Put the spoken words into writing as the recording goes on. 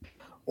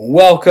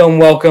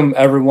Welcome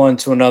everyone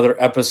to another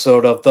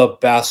episode of the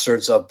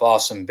Bastards of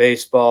Boston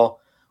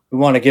Baseball. We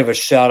want to give a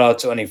shout out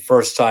to any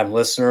first-time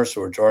listeners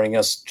who are joining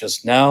us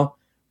just now.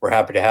 We're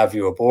happy to have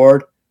you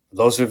aboard. For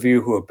those of you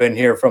who have been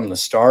here from the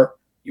start,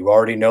 you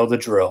already know the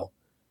drill.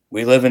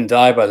 We live and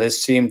die by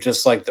this team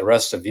just like the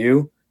rest of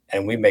you,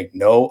 and we make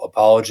no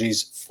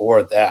apologies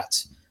for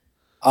that.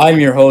 I'm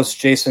your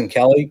host, Jason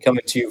Kelly,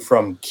 coming to you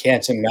from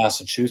Canton,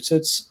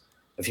 Massachusetts.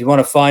 If you want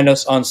to find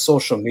us on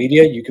social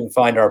media, you can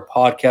find our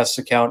podcast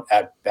account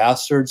at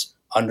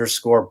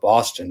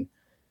bastards_Boston.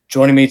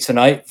 Joining me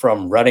tonight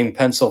from Reading,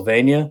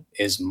 Pennsylvania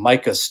is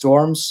Micah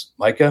Storms.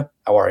 Micah,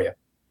 how are you?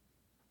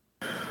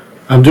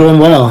 I'm doing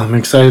well. I'm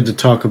excited to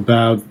talk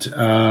about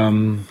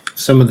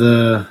some of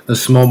the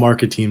small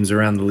market teams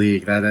around the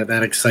league.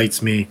 That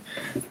excites me.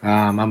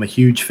 I'm a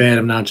huge fan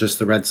of not just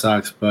the Red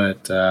Sox,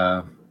 but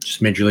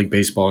just Major League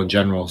Baseball in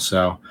general.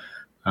 So,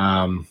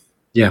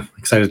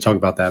 excited to talk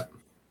about that.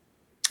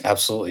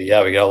 Absolutely.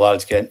 Yeah, we got a lot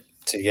to get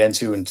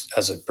into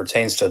as it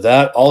pertains to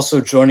that. Also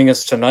joining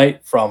us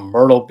tonight from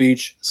Myrtle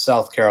Beach,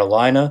 South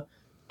Carolina,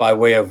 by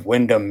way of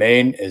Windham,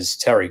 Maine, is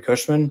Terry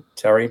Cushman.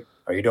 Terry, how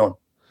are you doing?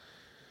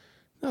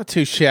 Not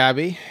too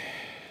shabby.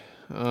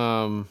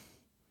 Looking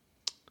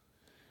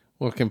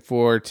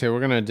forward to,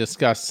 we're going to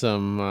discuss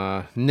some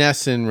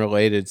NESN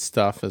related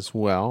stuff as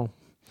well.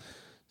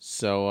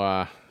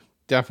 So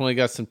definitely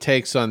got some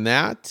takes on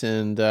that.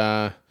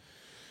 And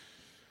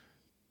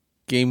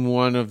Game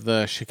 1 of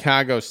the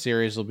Chicago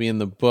series will be in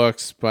the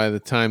books by the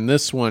time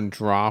this one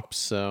drops,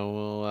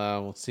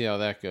 so we'll see how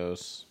that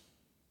goes.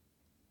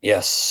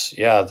 Yes,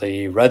 yeah,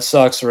 the Red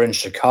Sox are in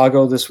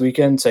Chicago this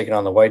weekend, taking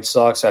on the White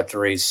Sox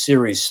after a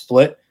series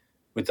split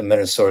with the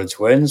Minnesota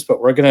Twins.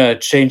 But we're going to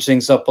change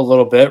things up a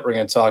little bit. We're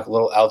going to talk a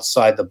little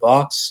outside the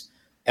box,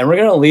 and we're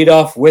going to lead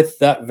off with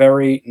that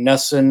very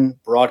NESN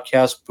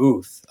broadcast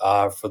booth.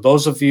 For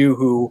those of you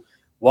who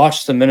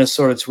watched the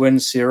Minnesota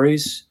Twins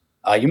series,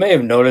 you may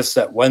have noticed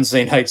that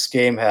Wednesday night's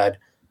game had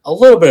a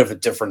little bit of a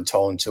different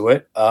tone to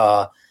it.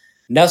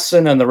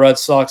 NESN and the Red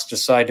Sox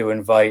decided to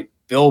invite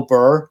Bill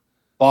Burr,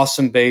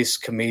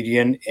 Boston-based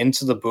comedian,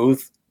 into the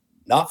booth,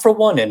 not for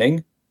one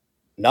inning,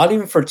 not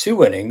even for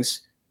two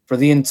innings, for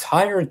the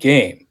entire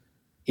game.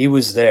 He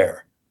was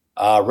there.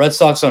 Red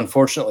Sox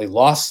unfortunately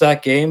lost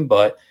that game,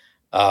 but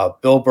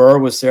Bill Burr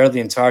was there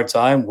the entire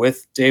time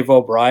with Dave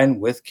O'Brien,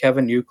 with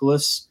Kevin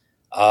Youkilis,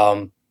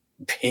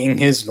 being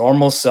his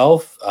normal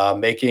self,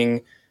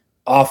 making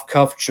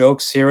off-cuff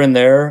jokes here and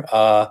there,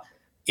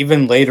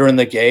 even later in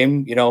the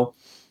game,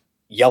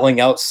 yelling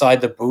outside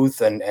the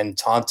booth and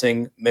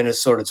taunting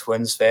Minnesota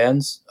Twins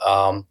fans.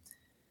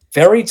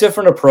 Very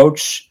different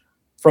approach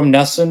from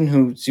NESN,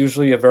 who's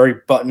usually a very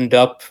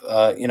buttoned-up,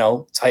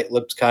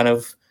 tight-lipped kind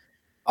of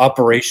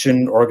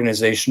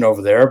organization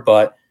over there,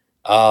 but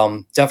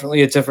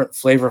definitely a different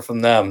flavor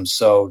from them.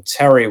 So,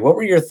 Terry, what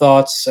were your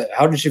thoughts?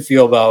 How did you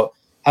feel about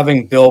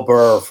having Bill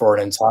Burr for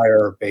an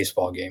entire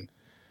baseball game?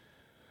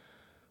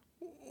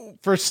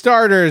 For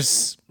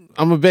starters,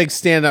 I'm a big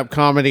stand-up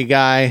comedy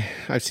guy.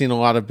 I've seen a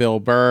lot of Bill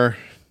Burr.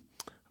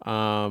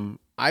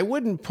 I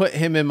wouldn't put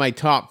him in my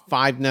top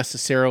 5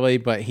 necessarily,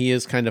 but he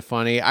is kind of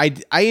funny. I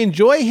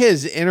enjoy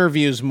his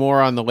interviews more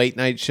on the late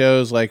night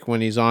shows, like when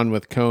he's on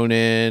with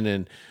Conan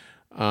and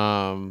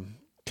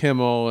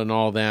Kimmel and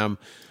all them.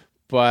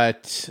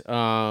 But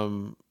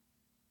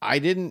I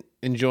didn't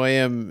enjoy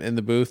him in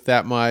the booth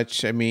that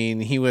much. I mean,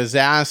 he was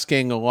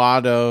asking a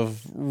lot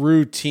of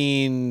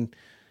routine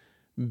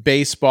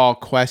baseball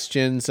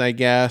questions, I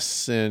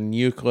guess, and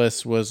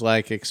Youkilis was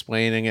like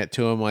explaining it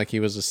to him like he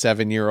was a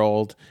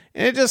 7-year-old.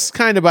 And it just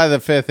kind of by the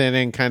 5th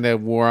inning kind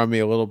of wore on me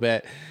a little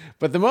bit.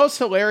 But the most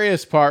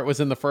hilarious part was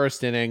in the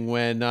first inning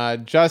when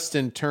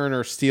Justin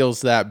Turner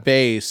steals that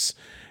base,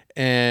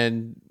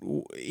 and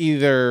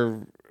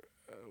either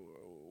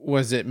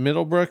was it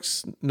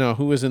Middlebrooks? No,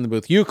 who was in the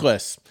booth?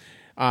 Youkilis.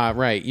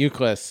 Right,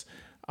 Youkilis.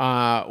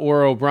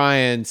 Or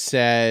O'Brien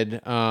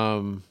said,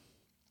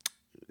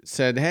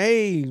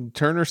 hey,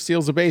 Turner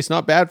steals a base.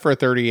 Not bad for a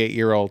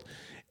 38-year-old.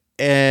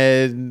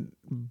 And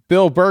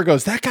Bill Burr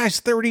goes, that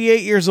guy's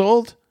 38 years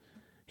old?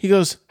 He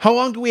goes, how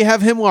long do we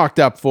have him locked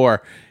up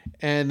for?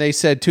 And they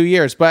said 2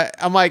 years. But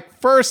I'm like,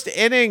 first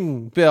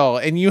inning, Bill,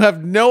 and you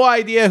have no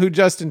idea who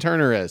Justin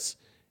Turner is.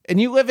 And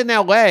you live in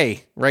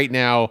L.A. right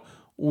now,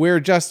 where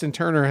Justin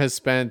Turner has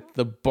spent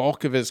the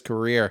bulk of his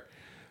career.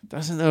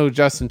 Doesn't know who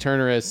Justin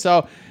Turner is.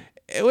 So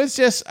it was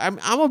just, I'm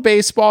a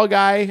baseball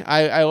guy.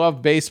 I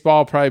love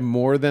baseball probably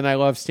more than I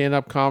love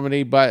stand-up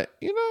comedy, but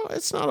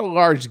it's not a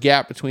large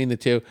gap between the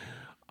two.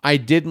 I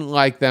didn't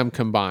like them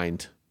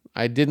combined.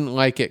 I didn't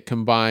like it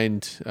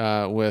combined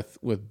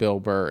with Bill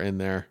Burr in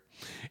there.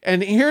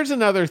 And here's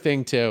another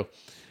thing too.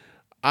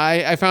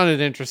 I found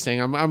it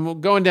interesting. I'm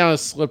going down a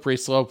slippery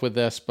slope with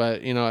this,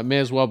 but it may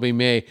as well be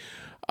me.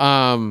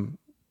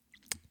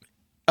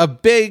 A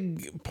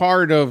big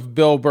part of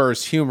Bill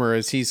Burr's humor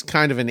is he's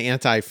kind of an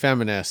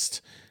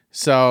anti-feminist.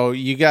 So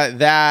you got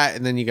that,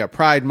 and then you got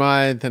Pride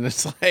Month, and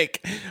it's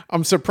like,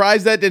 I'm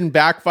surprised that didn't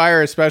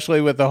backfire,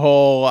 especially with the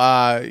whole,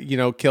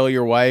 kill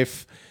your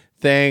wife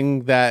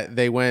thing that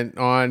they went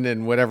on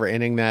in whatever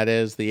inning that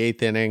is, the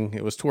 8th inning.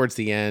 It was towards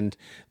the end.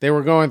 They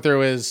were going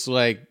through his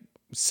like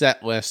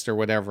set list or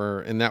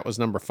whatever, and that was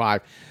number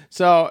 5.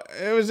 So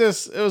it was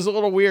a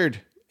little weird,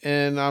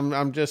 and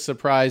I'm just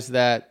surprised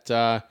that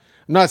I'm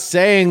not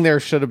saying there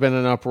should have been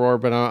an uproar,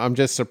 but I'm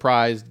just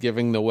surprised,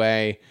 given the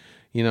way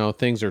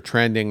things are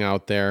trending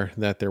out there,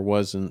 that there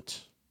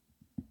wasn't.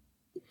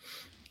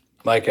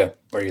 Micah,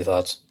 what are your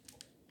thoughts?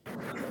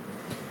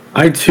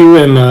 I too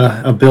am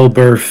a Bill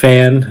Burr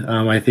fan.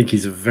 I think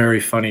he's a very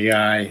funny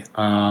guy.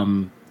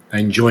 I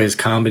enjoy his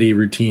comedy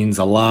routines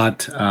a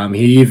lot.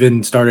 He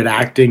even started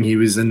acting. He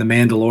was in The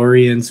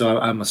Mandalorian, so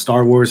I'm a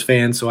Star Wars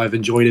fan, so I've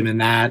enjoyed him in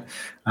that.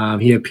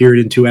 He appeared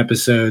in 2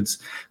 episodes.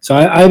 So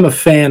I'm a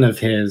fan of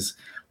his.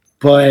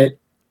 But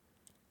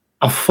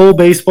a full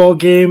baseball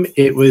game,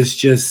 it was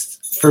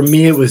just, for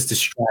me, it was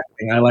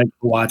distracting. I like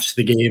to watch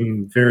the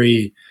game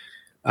very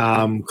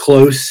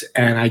close,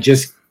 and I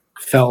just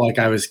felt like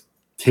I was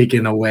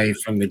taken away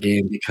from the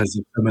game because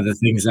of some of the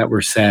things that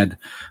were said.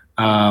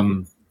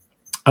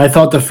 I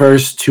thought the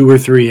first 2 or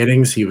 3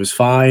 innings, he was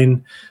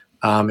fine.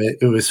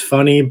 It was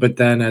funny, but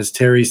then as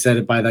Terry said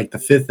it, by like the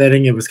 5th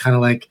inning, it was kind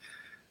of like,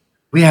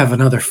 we have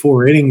another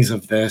 4 innings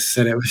of this.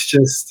 And it was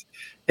just,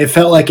 it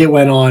felt like it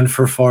went on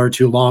for far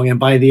too long. And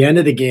by the end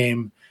of the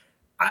game,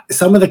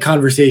 some of the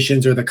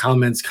conversations or the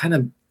comments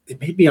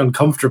it made me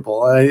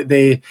uncomfortable.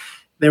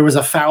 There was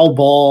a foul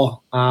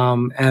ball,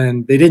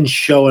 and they didn't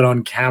show it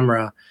on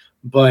camera,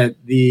 but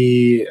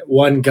the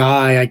one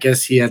guy, I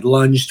guess he had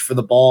lunged for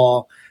the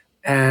ball,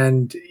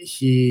 and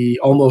he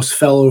almost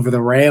fell over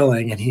the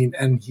railing,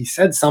 and he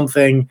said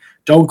something,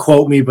 don't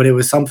quote me, but it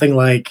was something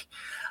like,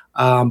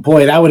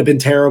 boy, that would have been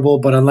terrible,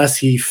 but unless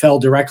he fell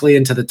directly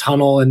into the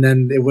tunnel, and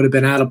then it would have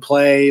been out of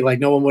play, like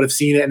no one would have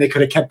seen it, and they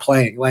could have kept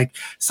playing, like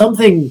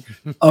something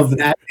of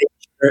that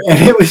nature.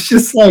 And it was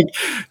just like,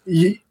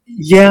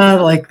 yeah,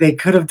 like they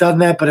could have done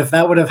that, but if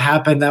that would have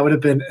happened, that would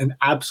have been an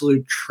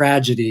absolute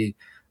tragedy.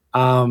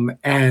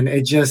 And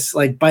it just,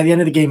 like, by the end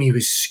of the game, he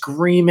was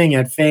screaming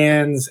at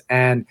fans,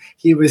 and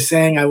he was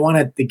saying, I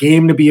wanted the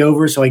game to be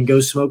over so I can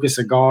go smoke a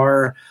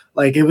cigar.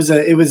 Like it was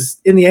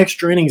in the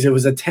extra innings, it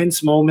was a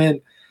tense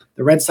moment.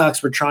 The Red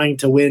Sox were trying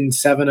to win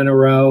 7 in a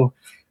row.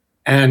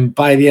 And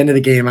by the end of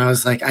the game, I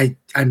was like,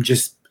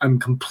 I'm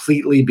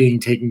completely being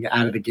taken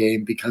out of the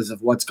game because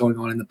of what's going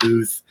on in the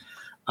booth.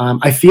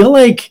 I feel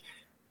like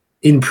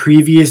in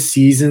previous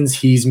seasons,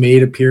 he's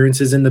made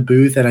appearances in the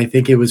booth, and I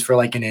think it was for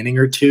like an inning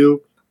or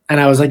 2. And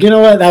I was like, you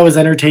know what? That was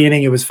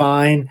entertaining. It was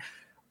fine.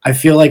 I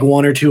feel like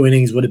 1 or 2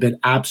 innings would have been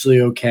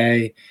absolutely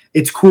okay.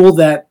 It's cool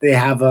that they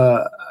have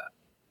a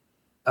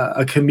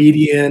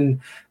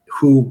comedian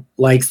who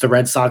likes the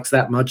Red Sox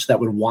that much that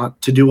would want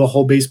to do a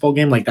whole baseball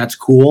game. Like, that's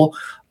cool.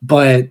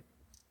 But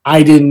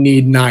I didn't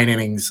need 9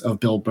 innings of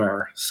Bill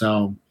Burr.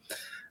 So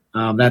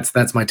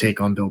that's my take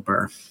on Bill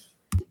Burr.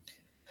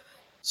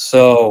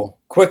 So,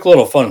 quick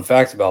little fun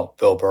fact about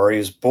Bill Burr. He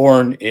was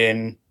born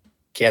in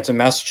Canton,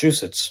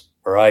 Massachusetts,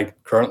 where I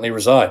currently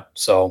reside.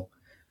 So,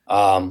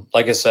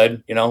 like I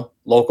said,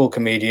 local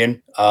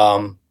comedian,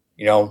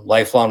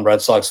 lifelong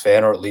Red Sox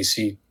fan, or at least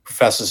he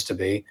professes to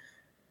be.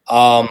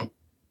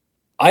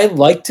 I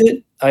liked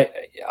it.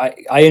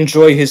 I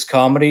enjoy his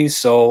comedy,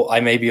 so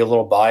I may be a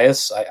little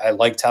biased. I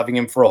liked having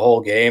him for a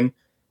whole game.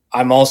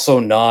 I'm also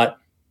not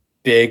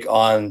big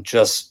on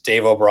just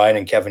Dave O'Brien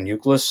and Kevin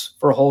Youkilis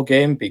for a whole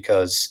game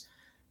because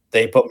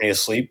they put me to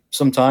sleep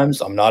sometimes.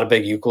 I'm not a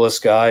big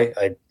Youkilis guy.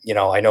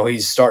 I know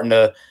he's starting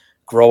to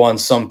grow on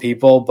some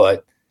people,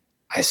 but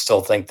I still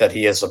think that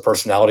he has the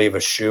personality of a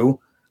shoe.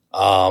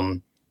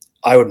 I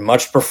would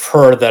much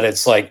prefer that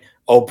it's like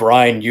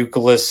O'Brien,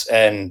 Youkilis,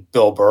 and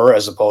Bill Burr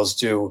as opposed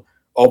to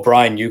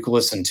O'Brien,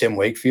 Youkilis, and Tim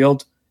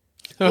Wakefield.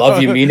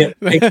 Love you, mean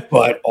it,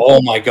 but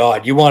oh my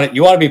God, you want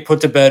to be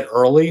put to bed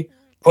early?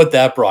 Put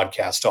that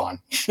broadcast on.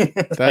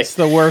 That's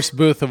the worst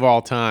booth of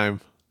all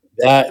time.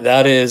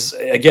 That is,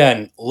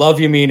 again, love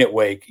you, mean it,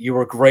 Wake. You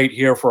were great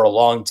here for a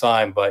long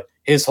time, but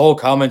his whole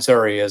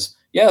commentary is,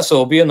 yeah, so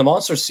we'll be in the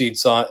monster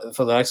seats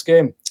for the next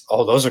game.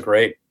 Oh, those are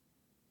great.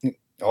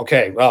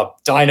 Okay, well,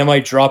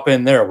 dynamite drop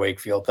in there,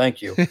 Wakefield.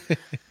 Thank you.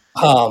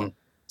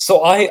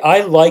 So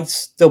I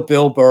liked the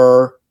Bill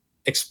Burr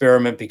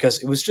experiment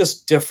because it was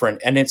just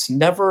different, and it's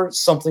never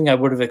something I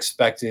would have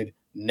expected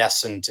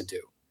NESN to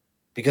do.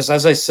 Because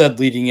as I said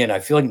leading in, I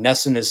feel like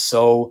NESN is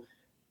so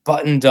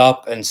buttoned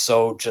up and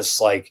so just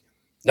like,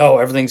 no,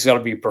 everything's got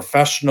to be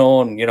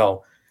professional and,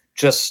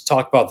 just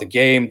talk about the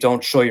game.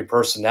 Don't show your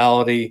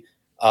personality.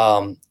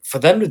 For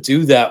them to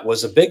do that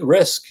was a big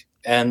risk,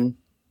 and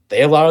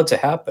they allowed it to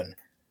happen.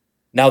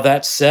 Now,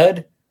 that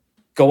said,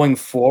 going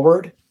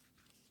forward,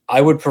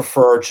 I would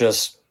prefer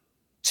just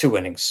 2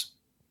 innings.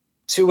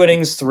 2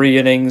 innings, 3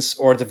 innings,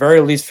 or at the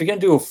very least, if you're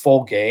going to do a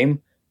full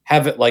game,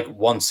 have it like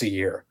once a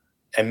year.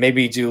 And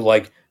maybe do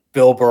like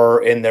Bill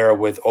Burr in there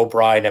with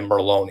O'Brien and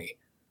Merloni,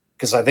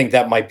 because I think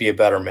that might be a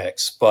better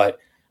mix. But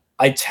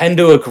I tend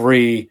to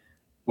agree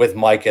with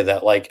Micah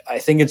that I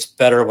think it's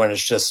better when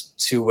it's just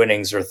 2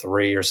 innings or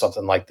 3 or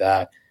something like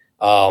that.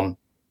 I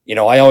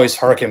always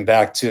harken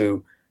back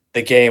to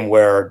the game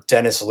where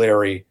Dennis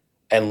Leary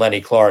and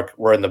Lenny Clark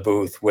were in the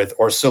booth with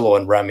Orsillo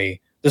and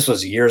Remy. This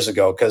was years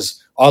ago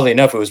because, oddly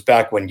enough, it was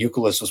back when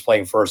Youkilis was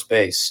playing first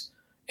base.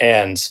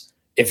 And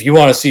if you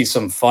want to see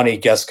some funny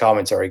guest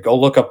commentary, go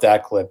look up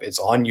that clip. It's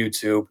on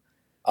YouTube.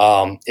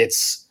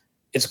 It's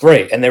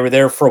great. And they were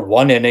there for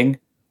one inning,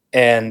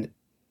 and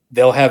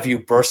they'll have you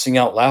bursting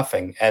out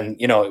laughing. And,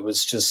 it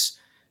was just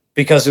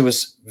because it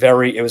was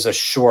a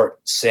short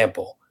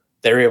sample.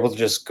 They were able to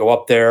just go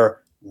up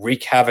there,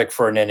 wreak havoc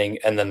for an inning,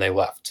 and then they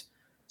left.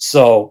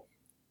 So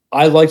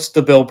I liked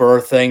the Bill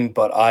Burr thing,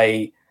 but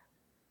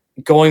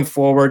going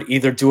forward,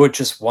 either do it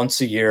just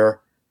once a year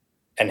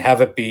and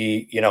have it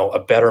be, a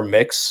better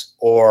mix,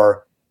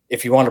 or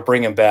if you want to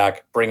bring him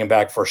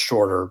back for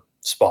shorter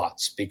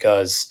spots,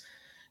 because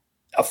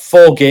a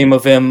full game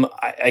of him,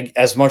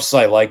 as much as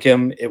I like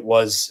him, it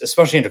was,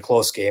 especially in a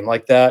close game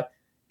like that,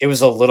 it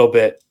was a little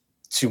bit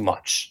too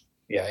much.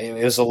 Yeah,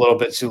 it was a little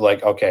bit too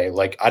okay,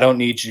 I don't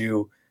need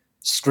you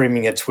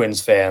screaming at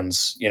Twins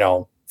fans,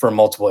 for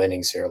multiple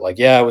innings here.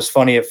 It was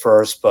funny at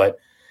first, but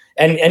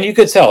and you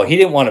could tell he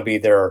didn't want to be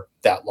there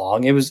that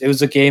long. It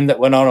was a game that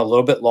went on a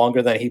little bit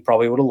longer than he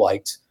probably would have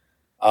liked.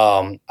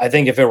 I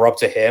think if it were up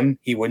to him,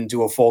 he wouldn't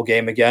do a full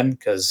game again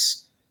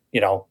because,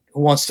 who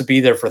wants to be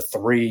there for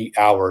 3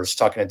 hours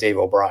talking to Dave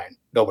O'Brien?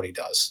 Nobody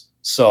does.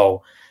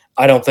 So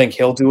I don't think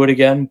he'll do it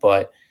again,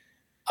 but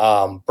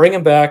bring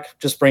him back.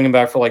 Just bring him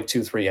back for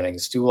 2-3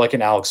 innings. Do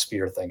an Alex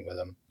Spear thing with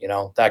him,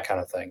 that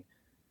kind of thing.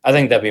 I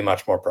think that'd be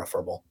much more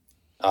preferable.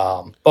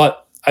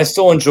 But I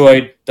still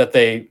enjoyed that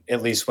they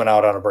at least went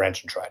out on a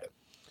branch and tried it.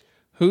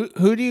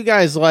 Who do you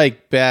guys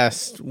like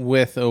best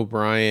with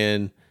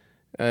O'Brien?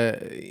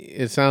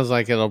 It sounds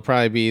like it'll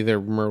probably be either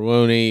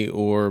Merloni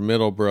or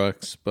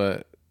Middlebrooks,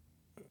 but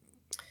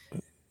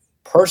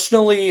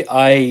personally,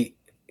 I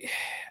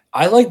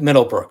like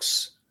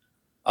Middlebrooks.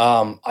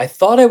 I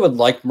thought I would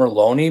like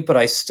Merloni, but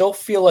I still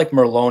feel like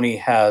Merloni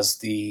has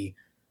the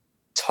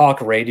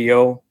talk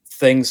radio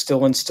thing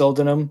still instilled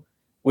in him,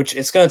 which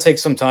it's going to take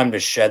some time to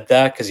shed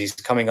that because he's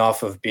coming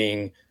off of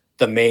being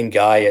the main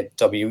guy at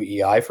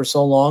WEI for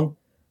so long.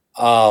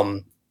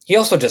 He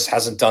also just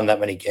hasn't done that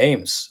many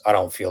games, I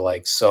don't feel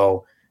like.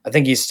 So I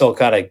think he's still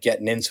kind of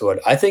getting into it.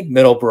 I think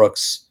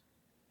Middlebrooks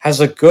has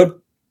a good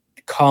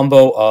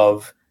combo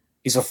of,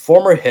 he's a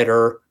former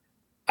hitter.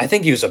 I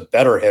think he was a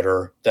better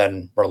hitter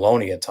than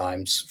Merloni at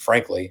times,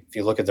 frankly, if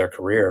you look at their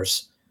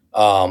careers.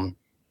 And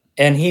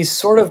he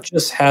sort of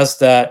just has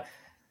that,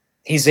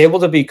 he's able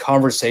to be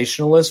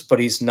conversationalist, but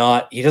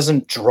he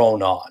doesn't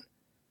drone on.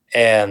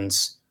 And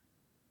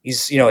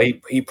he's,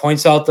 he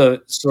points out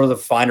the sort of the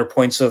finer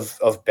points of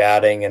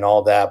batting and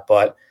all that,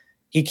 but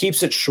he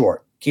keeps it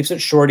short. He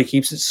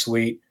keeps it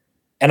sweet.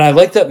 And I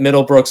like that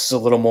Middlebrooks is a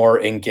little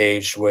more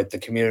engaged with the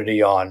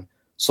community on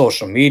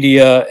social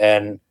media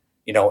and,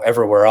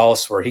 everywhere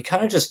else, where he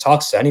kind of just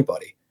talks to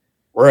anybody.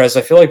 Whereas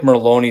I feel like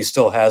Merloni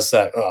still has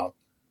that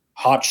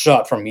hot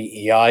shot from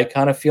EEI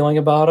kind of feeling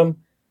about him.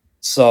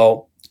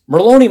 So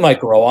Merloni might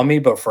grow on me,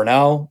 but for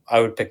now,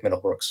 I would pick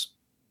Middlebrooks.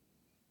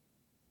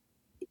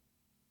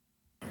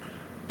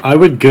 I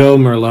would go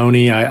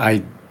Merloni.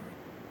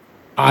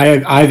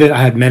 I've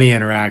had many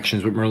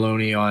interactions with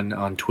Merloni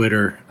on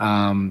Twitter,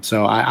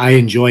 so I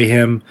enjoy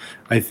him.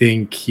 I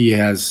think he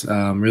has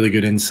really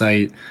good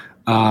insight,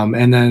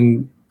 and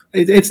then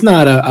it's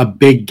not a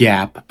big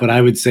gap, but I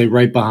would say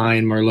right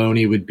behind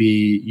Merloni would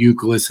be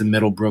Youkilis and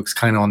Middlebrooks,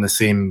 kind of on the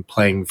same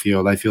playing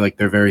field. I feel like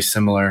they're very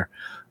similar.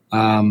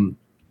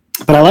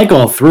 But I like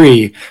all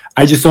three.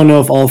 I just don't know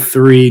if all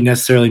three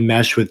necessarily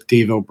mesh with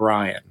Dave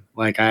O'Brien.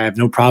 I have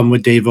no problem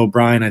with Dave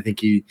O'Brien. I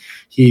think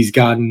he's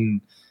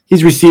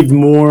received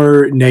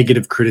more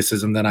negative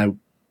criticism than I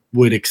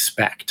would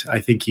expect.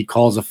 I think he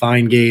calls a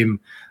fine game,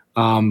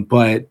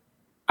 but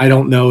I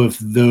don't know if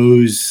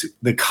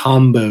the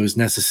combos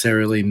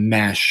necessarily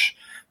mesh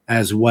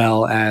as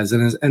well as,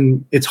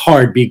 and it's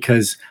hard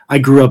because I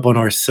grew up on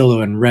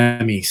Orsillo and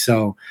Remy,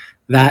 so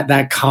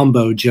that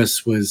combo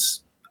just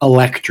was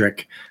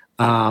electric.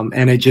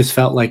 And it just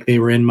felt like they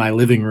were in my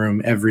living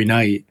room every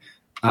night.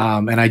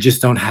 And I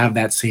just don't have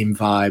that same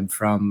vibe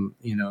from,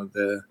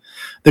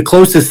 the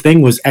closest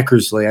thing was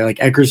Eckersley.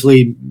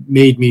 Eckersley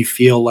made me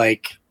feel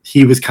like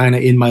he was kind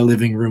of in my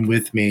living room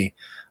with me.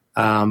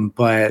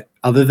 But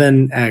other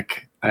than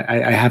Eck,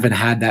 I haven't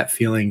had that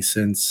feeling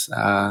since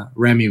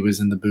Remy was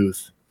in the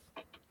booth.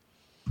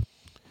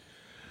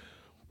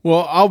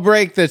 Well, I'll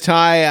break the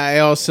tie. I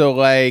also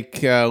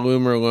like Lou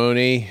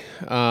Merloni.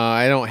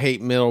 I don't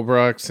hate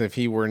Middlebrooks.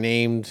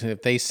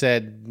 If they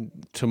said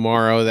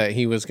tomorrow that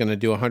he was going to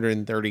do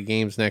 130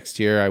 games next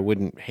year, I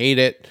wouldn't hate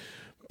it.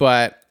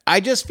 But I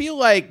just feel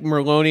like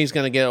Merloni's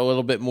going to get a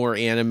little bit more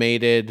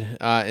animated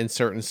in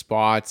certain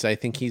spots. I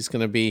think he's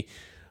going to be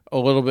a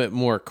little bit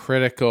more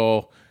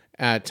critical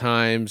at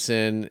times.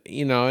 And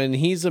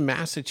he's a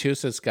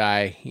Massachusetts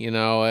guy,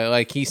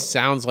 he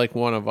sounds like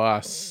one of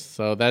us.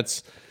 So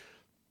that's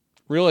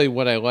really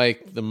what I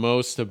like the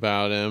most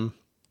about him.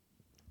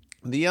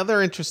 The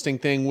other interesting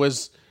thing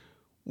was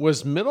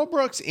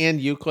Middlebrooks and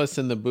Youkilis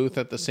in the booth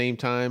at the same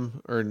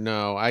time, or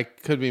no? I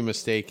could be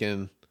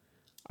mistaken.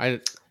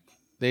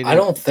 They I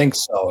don't think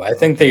so. I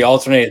think they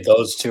alternated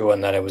those two,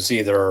 and then it was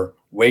either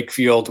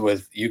Wakefield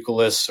with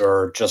Euclid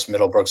or just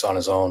Middlebrooks on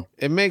his own.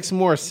 It makes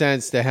more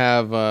sense to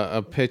have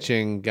a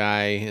pitching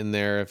guy in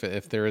there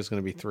if there is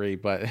going to be three,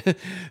 but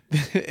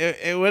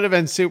it would have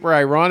been super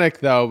ironic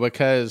though,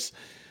 because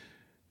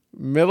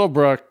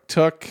Middlebrooks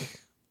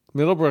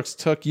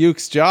took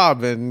Uke's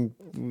job and,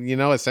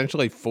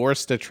 essentially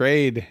forced a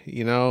trade.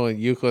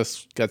 Euclid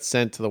got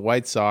sent to the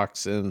White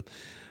Sox, and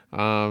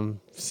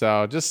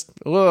so just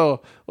a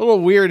little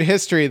weird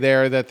history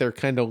there that they're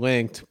kind of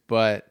linked,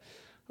 but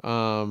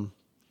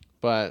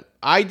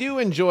I do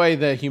enjoy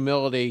the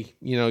humility,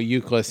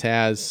 Euclid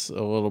has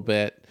a little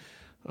bit.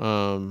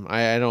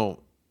 I don't,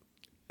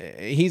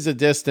 he's a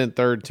distant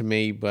third to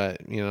me,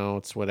 but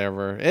it's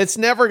whatever. It's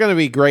never going to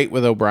be great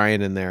with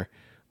O'Brien in there.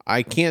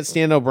 I can't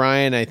stand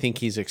O'Brien. I think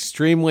he's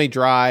extremely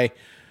dry.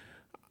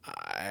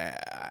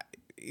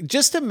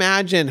 Just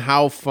imagine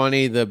how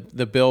funny the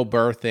Bill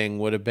Burr thing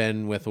would have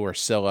been with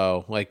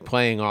Orsillo, like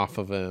playing off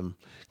of him.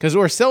 Because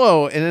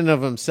Orsillo in and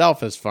of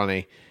himself is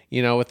funny,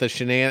 with the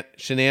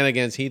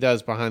shenanigans he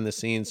does behind the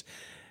scenes.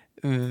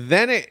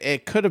 Then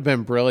it could have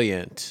been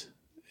brilliant.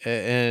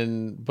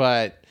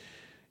 But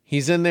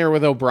he's in there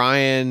with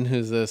O'Brien,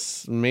 who's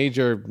this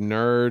major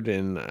nerd,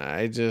 and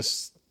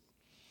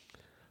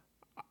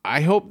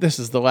I hope this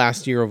is the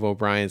last year of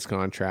O'Brien's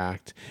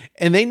contract.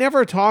 And they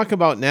never talk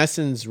about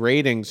NESN's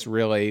ratings,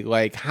 really.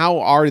 Like, how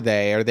are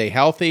they? Are they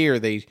healthy? Are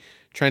they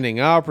trending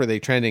up? Are they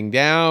trending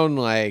down?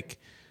 Like,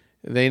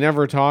 they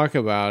never talk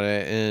about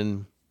it.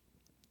 And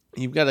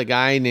you've got a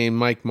guy named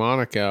Mike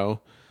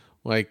Monaco,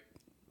 like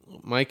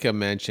Micah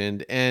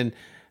mentioned. And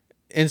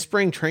in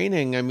spring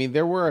training, I mean,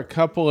 there were a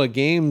couple of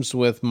games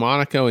with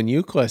Monaco and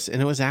Euclid,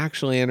 and it was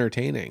actually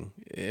entertaining.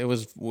 It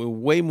was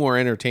way more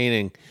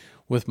entertaining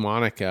with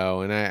Monaco,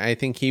 and I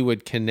think he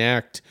would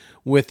connect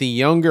with the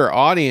younger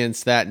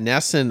audience that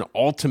NESN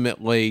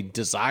ultimately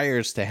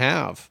desires to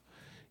have.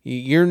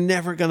 You're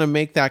never going to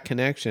make that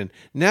connection.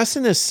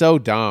 NESN is so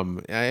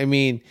dumb. I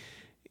mean,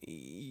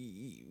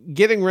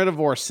 getting rid of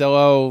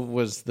Orsillo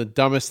was the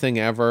dumbest thing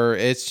ever.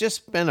 It's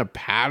just been a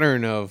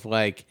pattern of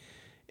like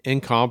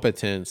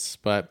incompetence.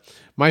 But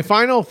my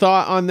final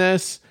thought on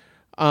this,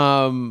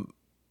 Kevin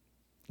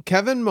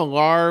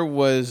Millar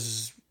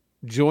was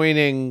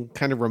joining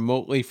kind of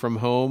remotely from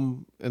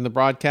home in the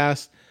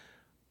broadcast.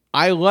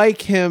 I like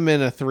him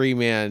in a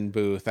 3-man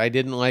booth. I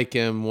didn't like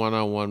him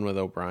one-on-one with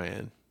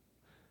O'Brien,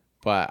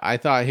 but I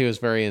thought he was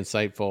very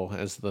insightful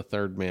as the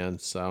third man.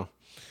 So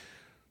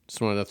just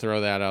wanted to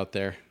throw that out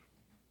there.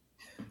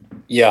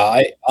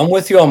 Yeah, I'm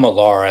with you on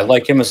Millar. I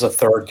like him as a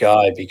third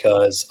guy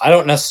because I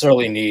don't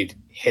necessarily need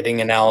hitting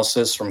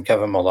analysis from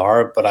Kevin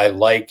Millar, but I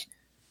like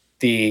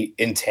the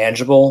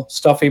intangible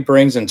stuff he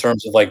brings in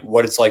terms of like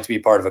what it's like to be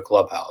part of a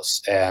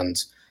clubhouse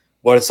and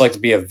what it's like to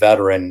be a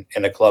veteran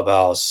in a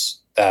clubhouse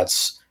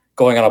that's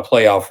going on a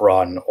playoff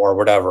run or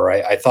whatever.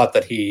 I thought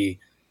that he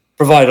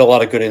provided a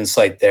lot of good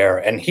insight there,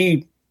 and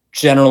he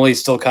generally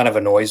still kind of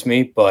annoys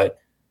me, but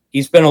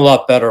he's been a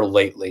lot better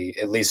lately,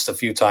 at least a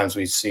few times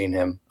we've seen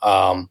him.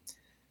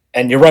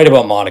 And you're right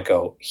about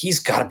Monaco. He's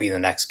got to be the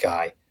next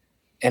guy.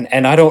 And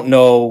I don't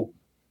know,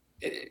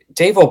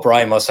 Dave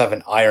O'Brien must have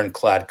an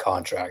ironclad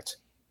contract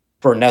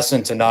for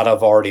NESN to not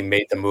have already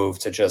made the move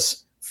to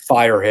just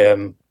fire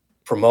him,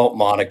 promote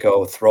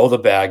Monaco, throw the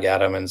bag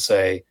at him and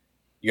say,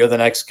 you're the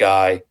next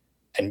guy.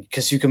 And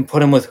because you can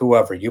put him with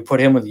whoever. You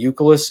put him with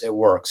Euclid, it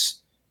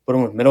works. Put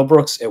him with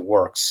Middlebrooks, it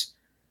works.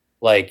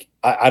 Like,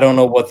 I don't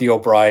know what the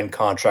O'Brien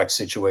contract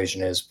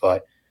situation is,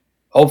 but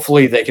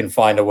hopefully they can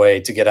find a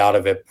way to get out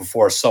of it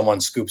before someone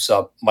scoops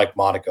up Mike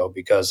Monaco,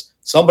 because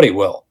somebody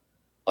will.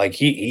 Like,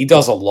 he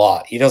does a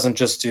lot. He doesn't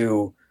just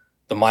do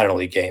the minor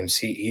league games.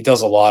 He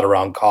does a lot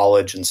around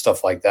college and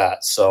stuff like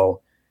that.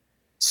 So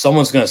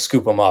someone's going to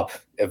scoop him up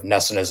if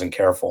NESN isn't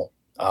careful.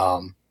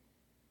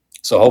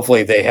 So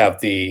hopefully they have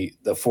the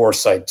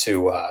foresight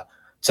to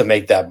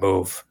make that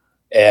move.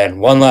 And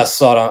one last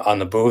thought on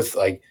the booth.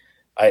 Like,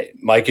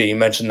 Micah, you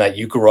mentioned that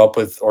you grew up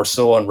with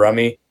Orsillo and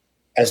Remy.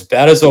 As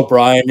bad as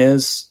O'Brien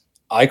is,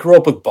 I grew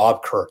up with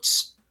Bob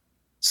Kurtz.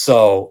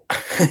 So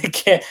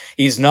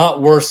he's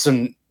not worse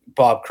than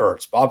Bob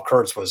Kurtz. Bob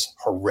Kurtz was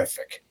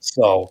horrific.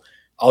 So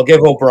I'll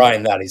give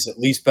O'Brien that. He's at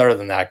least better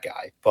than that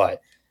guy.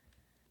 But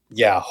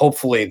yeah,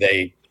 hopefully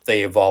they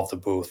evolve the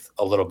booth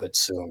a little bit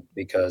soon,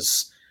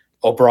 because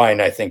O'Brien,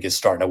 I think, is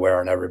starting to wear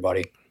on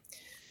everybody.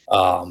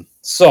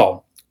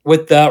 So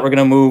with that, we're going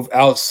to move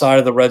outside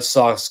of the Red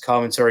Sox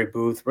commentary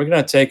booth. We're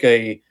going to take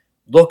a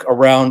look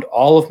around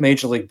all of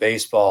Major League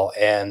Baseball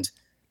and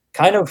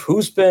kind of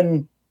who's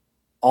been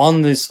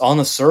on the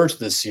surge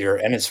this year.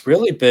 And it's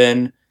really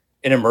been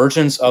an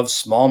emergence of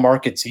small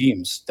market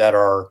teams that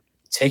are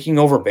taking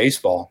over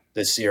baseball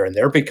this year, and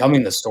they're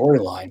becoming the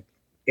storyline.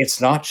 It's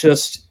not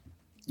just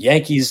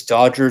Yankees,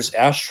 Dodgers,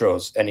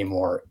 Astros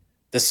anymore.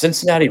 The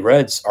Cincinnati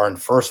Reds are in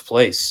first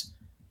place.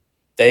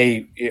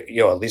 They,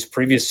 at least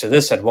previous to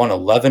this, had won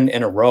 11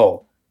 in a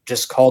row,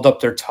 just called up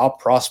their top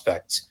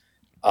prospects.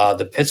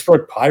 The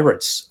Pittsburgh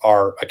Pirates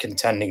are a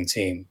contending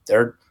team.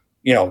 They're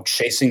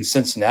chasing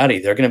Cincinnati.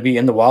 They're going to be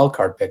in the wild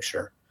card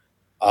picture.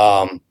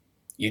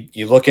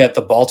 You look at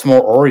the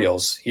Baltimore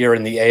Orioles here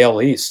in the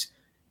AL East.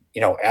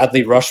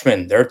 Adley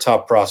Rutschman, their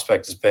top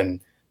prospect, has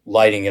been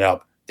lighting it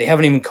up. They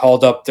haven't even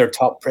called up their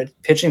top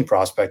pitching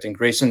prospect in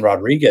Grayson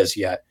Rodriguez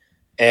yet,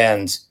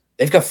 and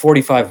they've got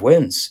 45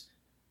 wins.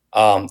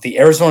 The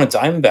Arizona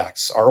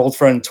Diamondbacks, our old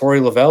friend Torey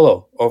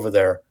Lovello over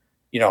there,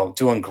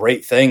 doing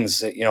great things.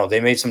 They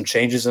made some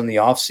changes in the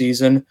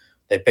offseason.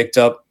 They picked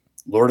up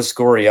Lourdes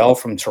Gurriel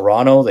from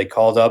Toronto. They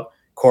called up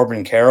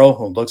Corbin Carroll,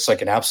 who looks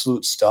like an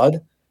absolute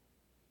stud.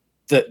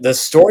 The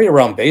story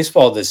around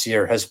baseball this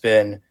year has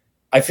been,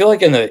 I feel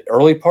like in the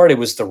early part, it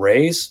was the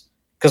Rays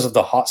because of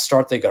the hot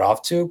start they got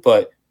off to.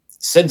 But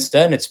since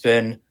then, it's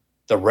been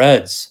the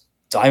Reds,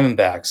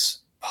 Diamondbacks,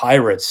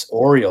 Pirates,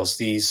 Orioles,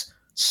 these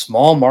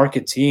small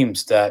market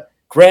teams that,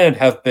 granted,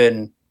 have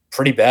been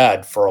pretty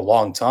bad for a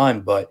long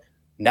time, but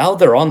now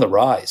they're on the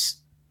rise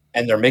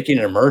and they're making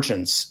an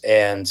emergence.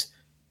 And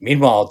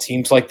meanwhile,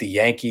 teams like the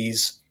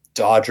Yankees,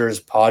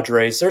 Dodgers,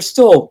 Padres, they're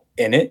still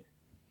in it,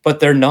 but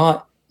they're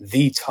not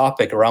the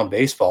topic around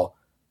baseball.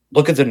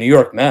 Look at the New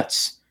York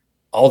Mets.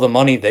 All the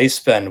money they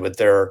spend with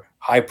their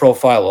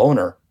high-profile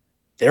owner,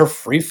 they're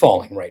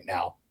free-falling right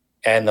now.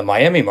 And the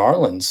Miami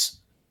Marlins,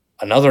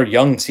 another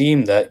young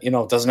team that,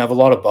 doesn't have a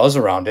lot of buzz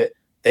around it,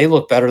 they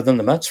look better than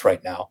the Mets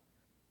right now.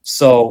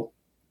 So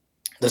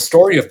the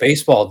story of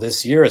baseball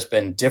this year has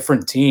been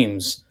different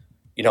teams,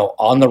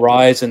 on the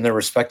rise in their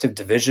respective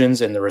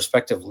divisions, in their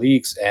respective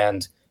leagues,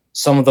 and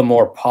some of the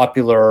more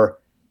popular,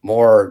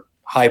 more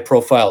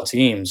high-profile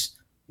teams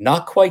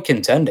not quite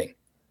contending.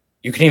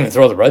 You can even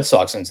throw the Red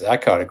Sox into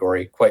that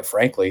category, quite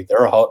frankly.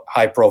 They're a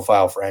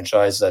high-profile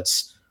franchise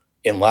that's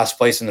in last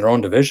place in their own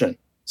division.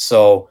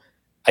 So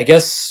I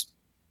guess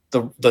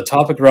the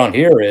topic around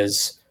here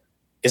is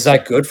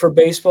that good for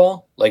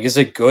baseball? Like, is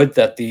it good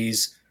that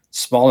these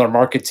smaller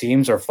market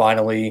teams are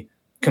finally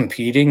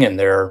competing and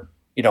they're,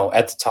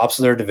 at the tops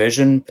of their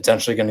division,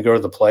 potentially going to go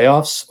to the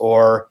playoffs?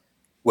 Or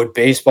would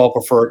baseball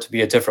prefer it to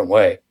be a different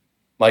way?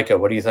 Micah,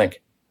 what do you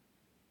think?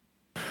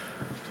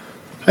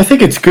 I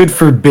think it's good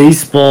for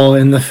baseball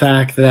in the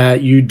fact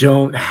that you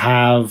don't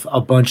have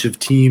a bunch of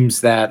teams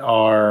that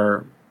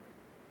are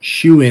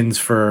shoo-ins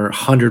for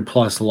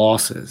 100-plus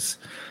losses.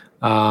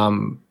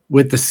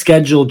 With the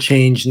schedule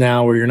change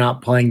now where you're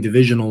not playing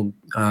divisional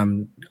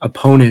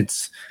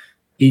opponents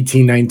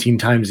 18, 19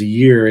 times a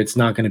year, it's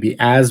not going to be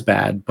as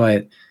bad.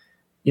 But,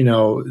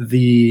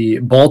 the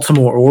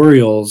Baltimore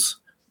Orioles,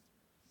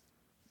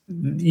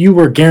 you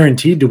were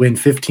guaranteed to win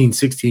 15,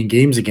 16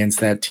 games against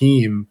that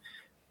team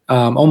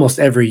almost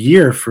every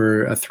year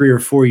for a 3 or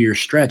 4 year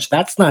stretch.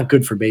 That's not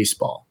good for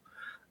baseball.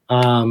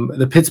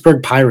 The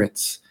Pittsburgh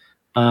Pirates,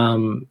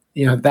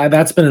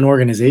 that's been an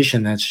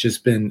organization that's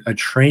just been a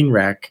train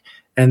wreck.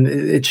 And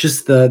it's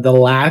just the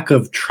lack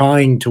of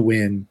trying to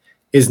win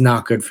is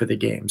not good for the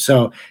game.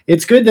 So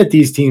it's good that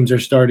these teams are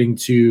starting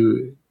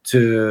to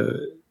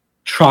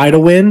try to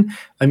win.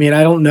 I mean,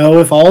 I don't know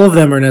if all of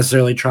them are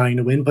necessarily trying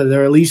to win, but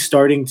they're at least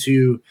starting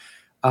to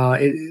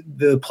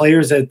the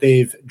players that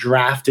they've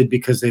drafted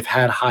because they've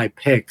had high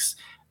picks,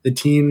 the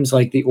teams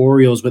like the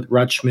Orioles with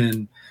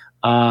Rutschman,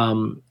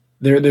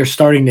 they're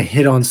starting to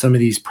hit on some of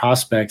these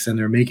prospects and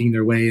they're making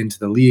their way into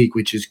the league,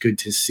 which is good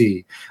to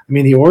see. I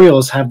mean, the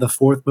Orioles have the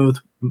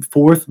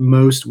fourth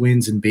most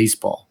wins in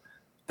baseball.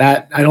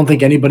 That I don't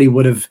think anybody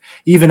would have,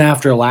 even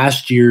after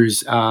last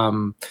year's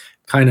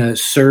kind of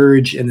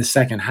surge in the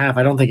second half,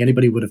 I don't think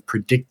anybody would have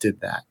predicted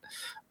that.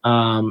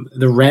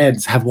 The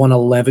Reds have won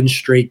 11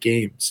 straight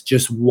games,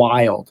 just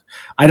wild.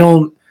 I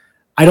don't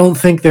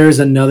think there's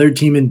another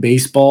team in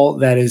baseball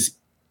that is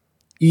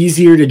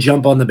easier to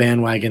jump on the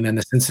bandwagon than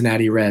the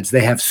Cincinnati Reds.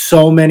 They have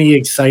so many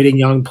exciting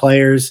young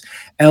players.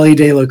 Ellie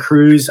De La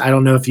Cruz, I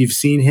don't know if you've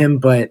seen him,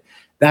 but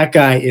that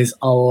guy is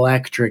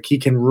electric. He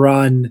can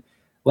run.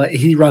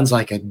 He runs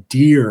like a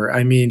deer.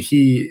 I mean,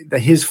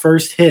 his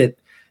first hit,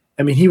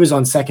 I mean, he was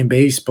on second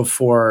base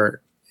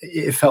before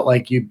it felt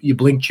like you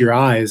blinked your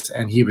eyes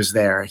and he was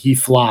there. He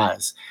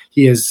flies.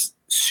 He is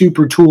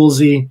super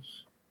toolsy.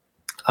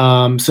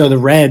 So the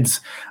Reds,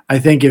 I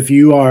think if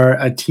you are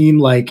a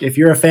team if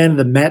you're a fan of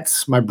the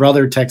Mets, my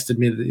brother texted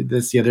me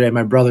this the other day.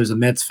 My brother's a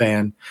Mets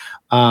fan.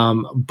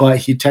 But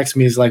he texted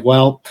me, he's like,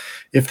 well,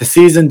 if the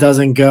season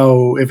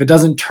if it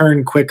doesn't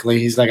turn quickly,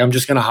 he's like, I'm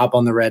just going to hop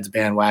on the Reds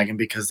bandwagon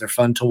because they're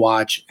fun to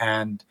watch.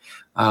 And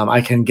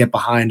I can get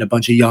behind a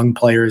bunch of young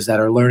players that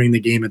are learning the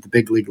game at the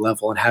big league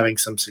level and having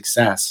some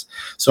success.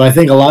 So I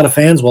think a lot of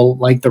fans will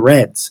like the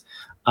Reds.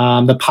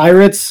 The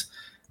Pirates,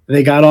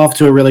 they got off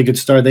to a really good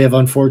start. They have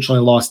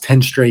unfortunately lost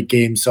 10 straight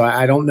games. So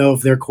I don't know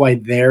if they're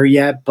quite there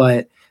yet,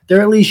 but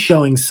they're at least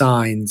showing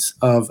signs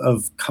of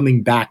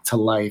coming back to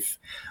life.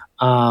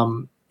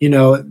 The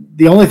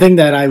only thing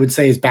that I would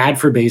say is bad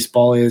for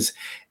baseball is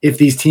if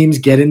these teams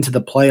get into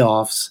the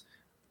playoffs,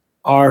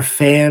 our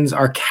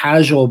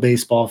casual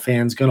baseball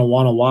fans going to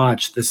want to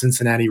watch the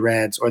Cincinnati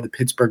Reds or the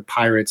Pittsburgh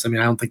Pirates. I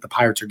mean, I don't think the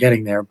Pirates are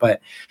getting there,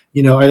 but,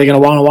 are they going to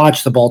want to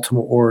watch the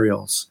Baltimore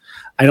Orioles?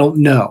 I don't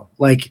know.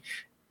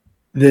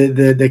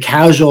 the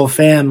casual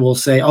fan will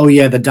say, "Oh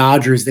yeah, the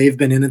Dodgers, they've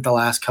been in it the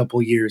last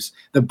couple years.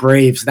 The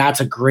Braves,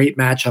 that's a great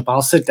matchup.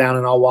 I'll sit down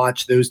and I'll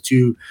watch those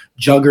two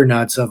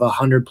juggernauts of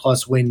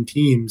 100+ win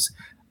teams."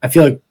 I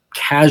feel like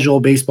casual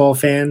baseball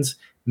fans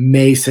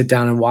may sit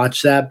down and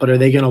watch that, but are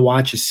they going to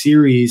watch a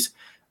series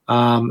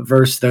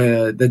versus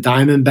the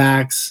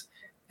Diamondbacks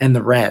and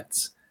the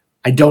Reds?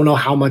 I don't know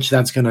how much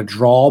that's going to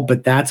draw,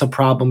 but that's a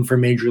problem for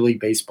Major League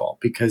Baseball,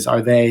 because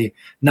are they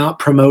not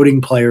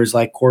promoting players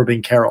like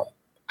Corbin Carroll?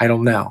 I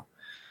don't know.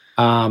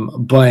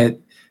 But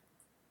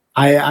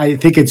I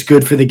think it's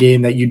good for the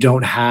game that you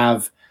don't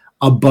have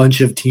a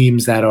bunch of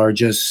teams that are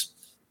just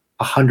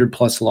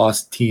 100+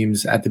 lost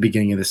teams at the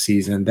beginning of the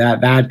season.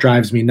 That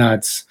drives me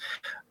nuts.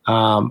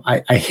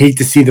 I hate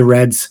to see the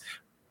Reds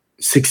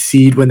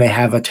succeed when they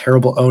have a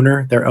terrible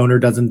owner. Their owner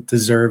doesn't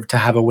deserve to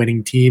have a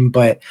winning team,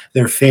 but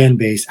their fan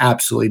base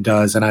absolutely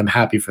does. And I'm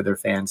happy for their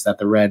fans that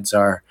the Reds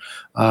are,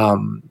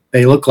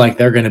 they look like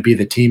they're going to be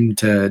the team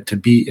to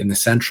beat in the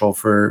Central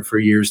for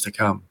years to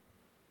come.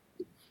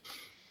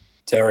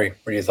 Terry,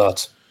 what are your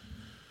thoughts?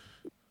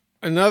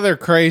 Another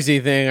crazy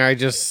thing I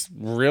just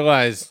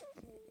realized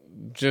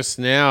just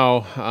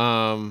now,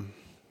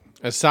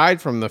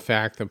 aside from the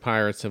fact the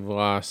Pirates have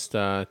lost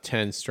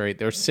 10 straight,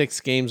 they're 6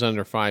 games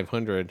under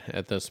 500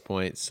 at this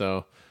point.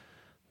 So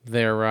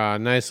their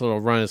nice little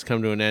run has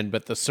come to an end.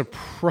 But the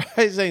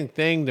surprising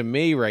thing to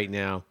me right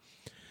now,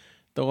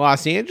 the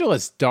Los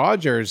Angeles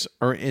Dodgers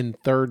are in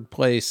 3rd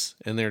place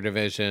in their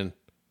division.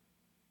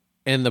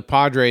 And the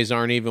Padres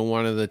aren't even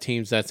one of the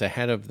teams that's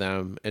ahead of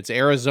them. It's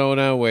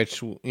Arizona,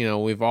 which,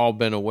 we've all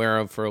been aware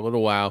of for a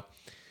little while.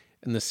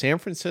 And the San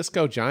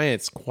Francisco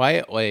Giants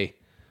quietly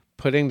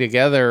putting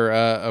together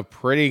a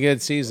pretty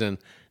good season.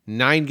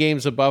 9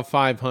 games above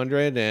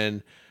 500,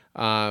 and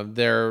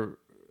they're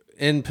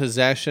in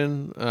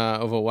possession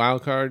of a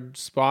wild card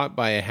spot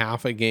by a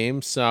half a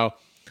game. So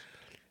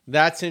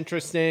that's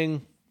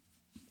interesting.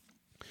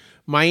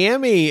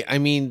 Miami, I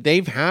mean,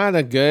 they've had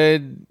a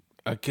good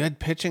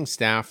pitching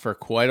staff for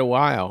quite a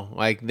while.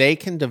 Like, they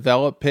can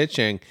develop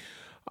pitching.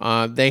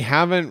 They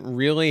haven't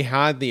really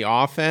had the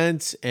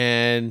offense,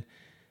 and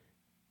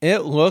it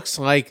looks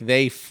like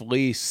they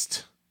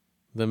fleeced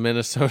the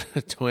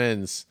Minnesota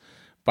Twins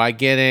by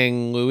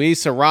getting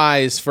Luis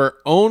Ariz for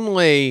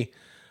only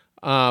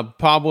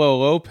Pablo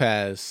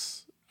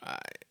Lopez.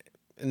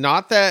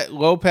 Not that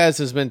Lopez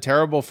has been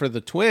terrible for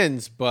the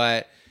Twins,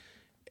 but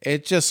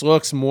it just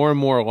looks more and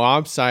more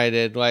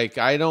lopsided. Like,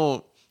 I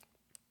don't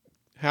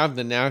have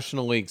the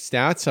National League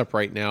stats up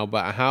right now,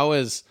 but how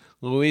is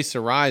Luis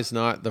Ariz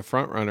not the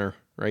front runner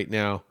right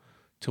now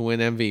to win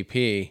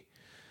MVP?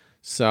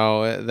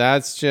 So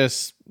that's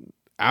just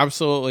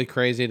absolutely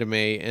crazy to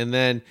me. And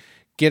then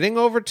getting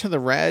over to the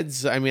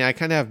Reds, I mean, I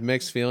kind of have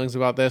mixed feelings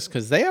about this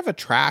because they have a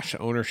trash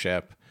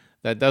ownership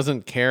that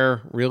doesn't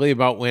care really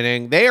about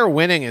winning. They are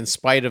winning in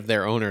spite of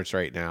their owners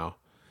right now.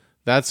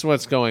 That's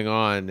what's going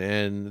on.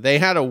 And they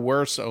had a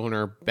worse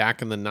owner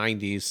back in the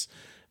 90s.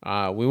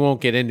 We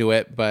won't get into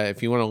it, but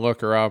if you want to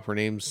look her up, her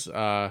name's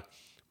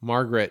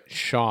Margaret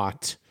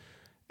Schott,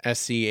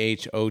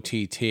 Schott.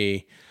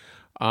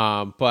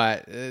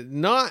 But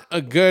not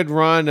a good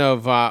run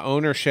of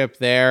ownership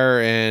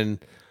there. And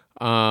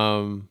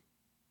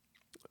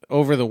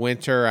over the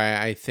winter,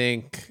 I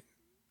think,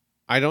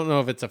 I don't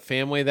know if it's a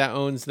family that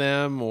owns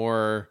them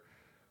or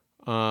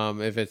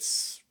if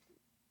it's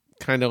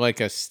kind of like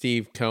a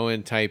Steve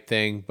Cohen type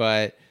thing,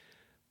 but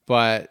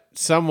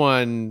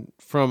someone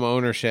from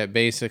ownership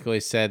basically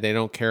said they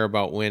don't care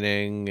about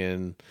winning,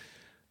 and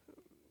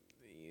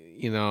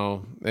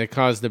it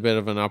caused a bit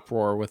of an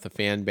uproar with the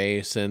fan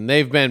base, and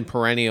they've been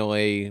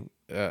perennially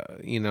a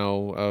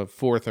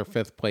 4th or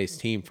 5th place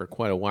team for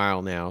quite a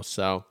while now.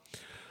 So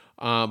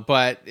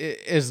but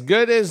as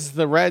good as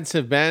the Reds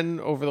have been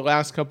over the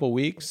last couple of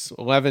weeks,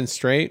 11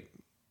 straight,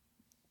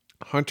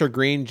 Hunter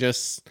Green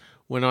just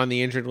went on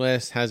the injured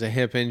list, has a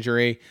hip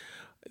injury.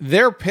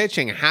 Their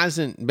pitching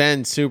hasn't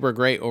been super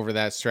great over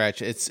that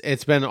stretch.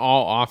 It's been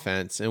all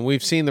offense, and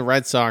we've seen the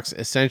Red Sox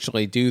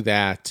essentially do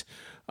that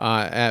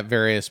at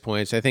various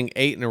points. I think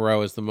 8 in a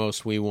row is the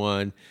most we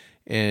won,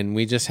 and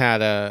we just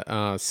had a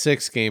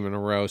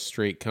 6-game-in-a-row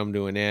streak come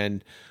to an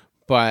end.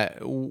 But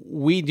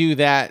we do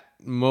that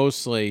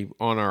mostly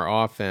on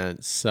our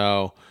offense,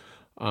 so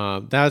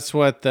that's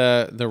what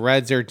the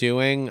Reds are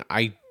doing.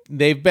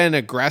 They've been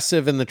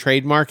aggressive in the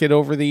trade market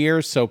over the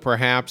years, so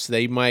perhaps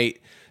they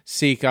might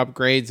seek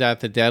upgrades at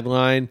the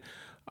deadline.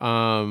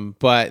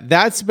 But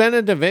that's been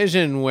a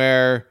division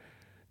where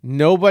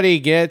nobody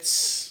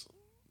gets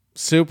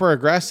super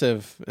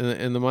aggressive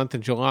in the month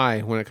of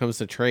July when it comes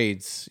to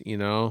trades.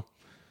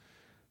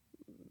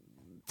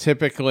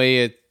 Typically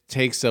it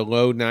takes a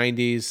low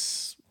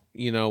 90s,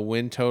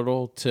 win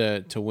total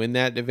to win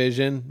that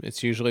division.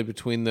 It's usually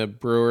between the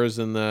Brewers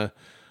and the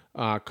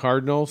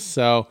Cardinals.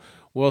 So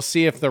we'll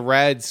see if the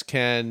Reds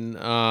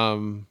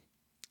can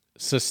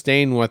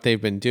sustain what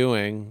they've been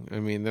doing. I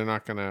mean, they're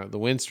not gonna. The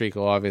win streak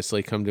will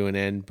obviously come to an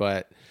end,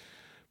 but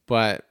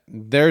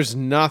there's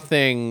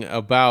nothing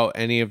about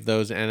any of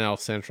those NL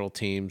Central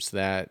teams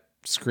that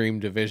scream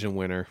division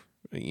winner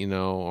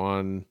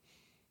on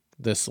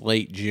this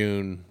late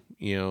June,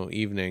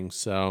 evening.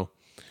 So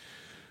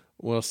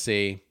we'll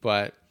see.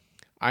 But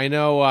I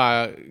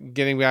know,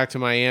 getting back to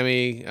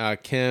Miami,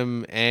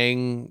 Kim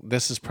Ang,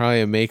 this is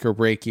probably a make or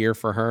break year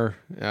for her.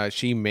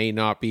 She may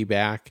not be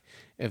back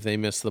if they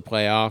miss the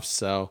playoffs.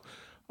 So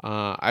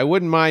I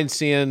wouldn't mind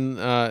seeing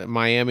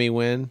Miami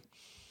win.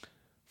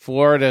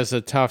 Florida is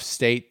a tough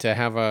state to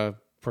have a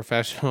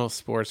professional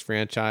sports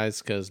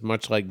franchise because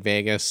much like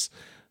Vegas,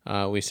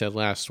 we said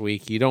last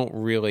week, you don't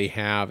really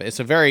have,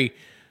 it's a very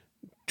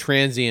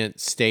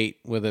transient state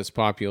with its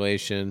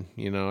population.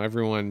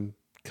 Everyone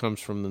comes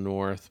from the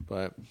north,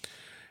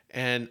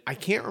 and I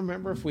can't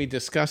remember if we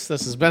discussed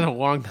this. It's been a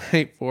long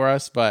night for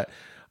us, but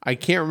I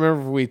can't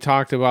remember if we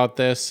talked about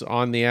this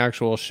on the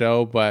actual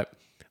show, but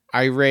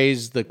I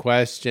raised the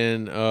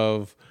question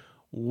of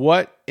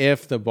what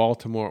if the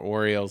Baltimore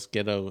Orioles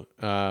get a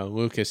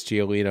Lucas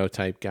Giolito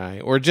type guy,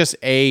 or just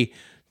a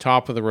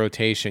top of the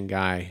rotation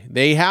guy.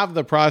 They have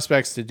the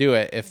prospects to do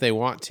it if they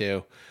want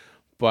to,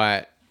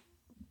 but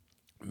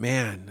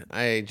man,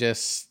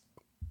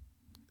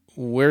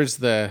 where's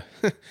the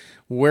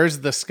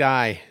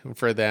sky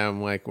for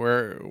them? Like,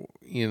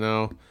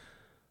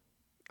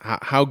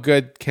 how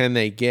good can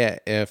they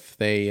get if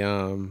they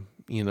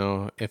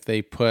if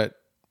they put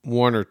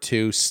one or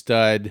two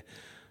stud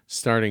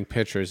starting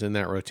pitchers in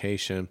that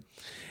rotation?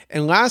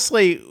 And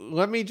lastly,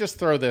 let me just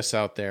throw this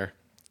out there.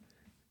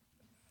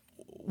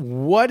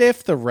 What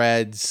if the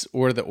Reds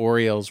or the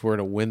Orioles were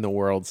to win the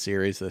World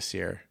Series this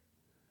year?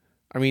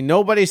 I mean,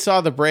 nobody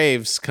saw the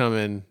Braves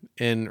coming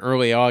in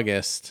early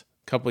August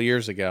a couple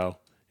years ago,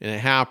 and it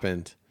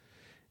happened.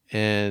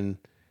 And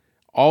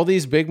all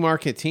these big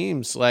market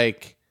teams,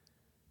 like,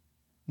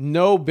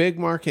 no big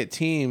market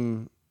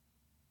team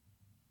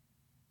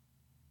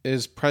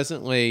is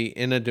presently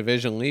in a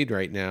division lead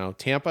right now.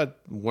 Tampa,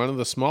 one of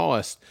the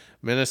smallest.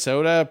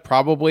 Minnesota,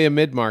 probably a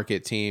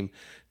mid-market team.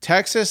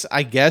 Texas,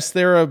 I guess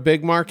they're a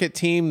big market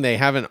team. They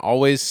haven't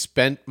always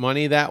spent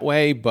money that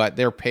way, but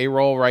their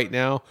payroll right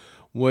now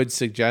would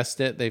suggest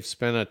it. They've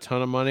spent a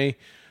ton of money.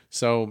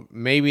 So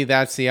maybe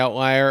that's the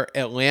outlier.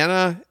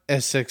 Atlanta,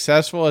 as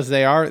successful as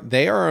they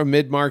are a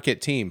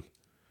mid-market team.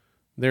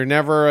 They're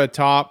never a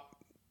top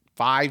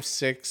 5,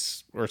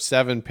 6, or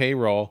 7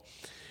 payroll.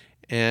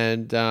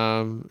 And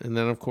then,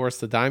 of course,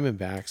 the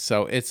Diamondbacks.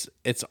 So it's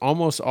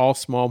almost all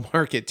small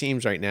market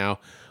teams right now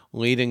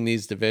leading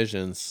these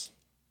divisions.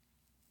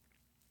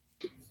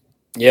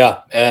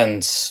 Yeah,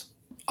 and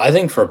I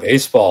think for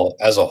baseball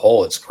as a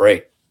whole, it's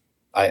great.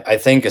 I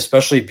think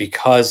especially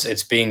because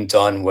it's being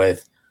done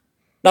with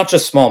not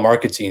just small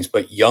market teams,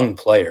 but young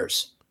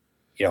players.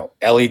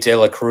 Ellie De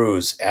La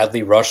Cruz,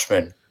 Adley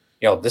Rutschman.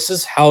 This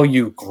is how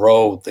you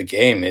grow the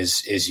game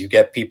is you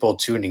get people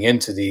tuning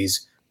into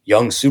these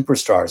young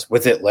superstars.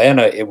 With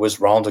Atlanta, it was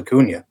Ronald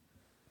Acuna.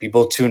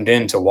 People tuned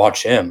in to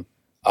watch him.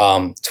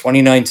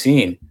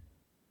 2019,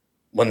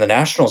 when the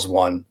Nationals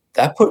won,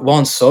 that put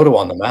Juan Soto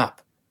on the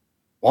map.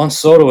 Juan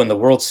Soto in the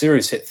World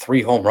Series hit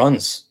 3 home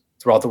runs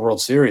throughout the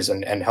World Series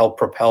and helped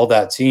propel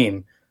that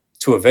team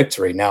to a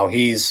victory. Now,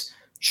 he's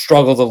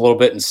struggled a little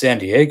bit in San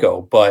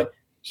Diego, but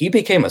he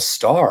became a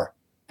star.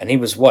 And he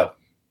was,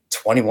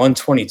 21,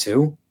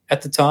 22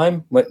 at the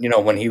time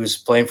when he was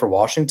playing for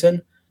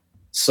Washington.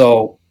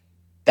 So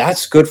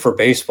that's good for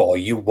baseball.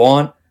 You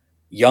want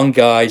young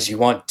guys, you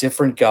want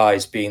different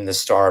guys being the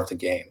star of the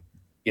game.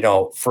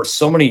 For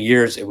so many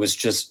years, it was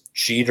just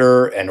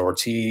Jeter and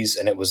Ortiz,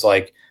 and it was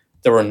like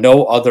there were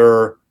no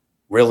other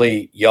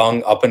really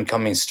young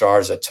up-and-coming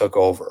stars that took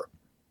over.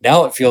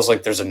 Now it feels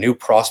like there's a new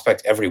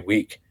prospect every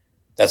week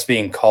that's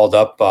being called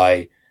up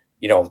by,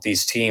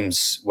 these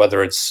teams,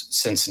 whether it's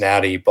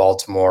Cincinnati,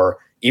 Baltimore,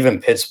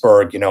 even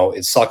Pittsburgh.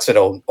 It sucks that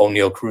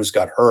O'Neal Cruz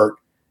got hurt.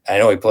 I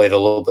know he played a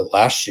little bit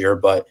last year,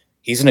 but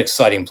he's an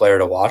exciting player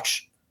to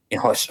watch.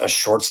 A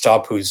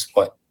shortstop who's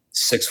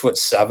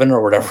 6'7"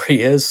 or whatever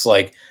he is.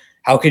 Like,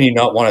 how can you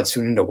not want to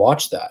tune in to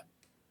watch that?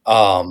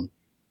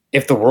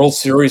 If the World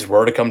Series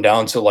were to come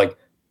down to like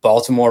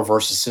Baltimore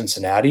versus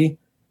Cincinnati,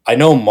 I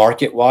know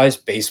market-wise,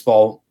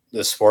 baseball,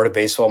 the sport of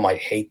baseball might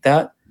hate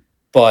that,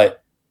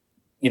 but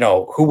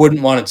who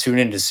wouldn't want to tune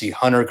in to see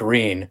Hunter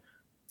Green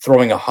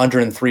throwing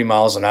 103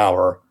 miles an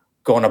hour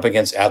going up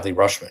against Adley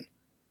Rutschman?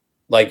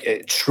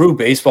 Like, true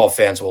baseball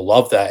fans will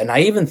love that. And I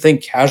even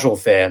think casual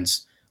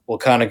fans will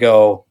kind of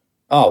go,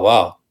 oh,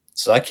 wow,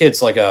 so that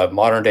kid's like a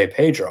modern-day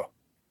Pedro.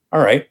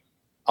 All right,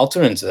 I'll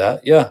tune into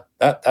that. Yeah,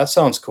 that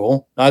sounds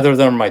cool. Neither of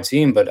them are my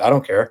team, but I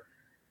don't care.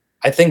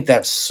 I think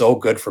that's so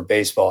good for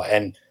baseball.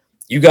 And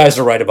you guys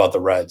are right about the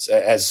Reds.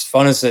 As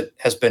fun as it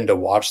has been to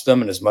watch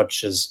them, and as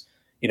much as,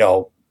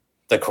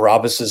 the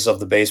Carabases of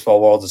the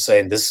baseball world is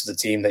saying this is the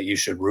team that you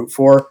should root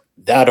for,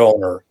 that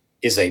owner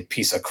is a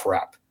piece of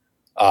crap.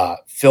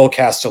 Phil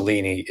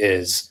Castellini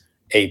is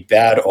a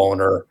bad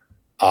owner.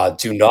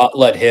 Do not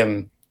let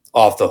him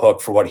off the hook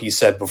for what he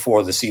said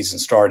before the season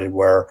started,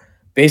 where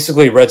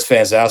basically Reds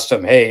fans asked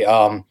him, hey,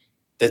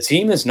 the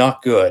team is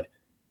not good,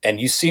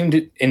 and you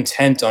seemed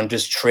intent on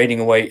just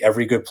trading away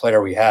every good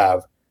player we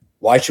have.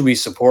 Why should we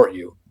support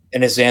you?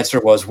 And his answer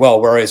was,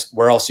 well, where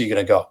else are you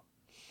going to go?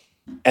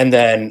 And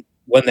then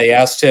when they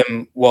asked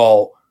him,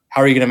 well,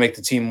 how are you going to make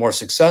the team more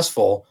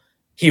successful?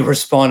 He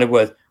responded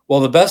with, well,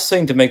 the best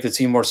thing to make the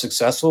team more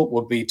successful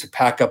would be to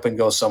pack up and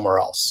go somewhere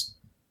else.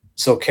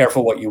 So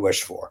careful what you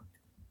wish for.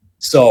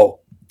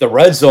 So the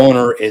Reds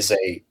owner is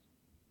a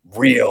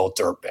real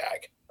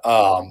dirtbag.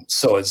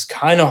 So it's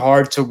kind of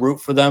hard to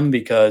root for them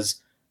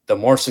because the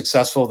more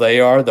successful they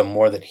are, the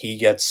more that he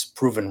gets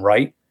proven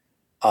right.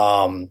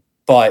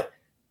 But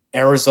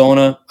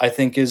Arizona, I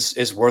think,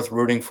 is worth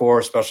rooting for,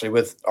 especially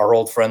with our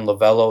old friend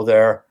Lovello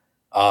there.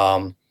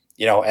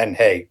 And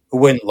hey, who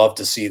wouldn't love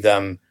to see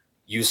them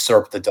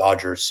usurp the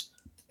Dodgers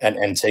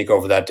and take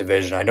over that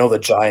division? I know the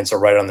Giants are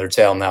right on their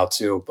tail now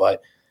too,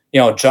 but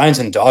Giants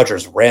and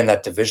Dodgers ran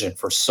that division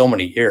for so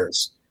many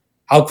years.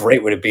 How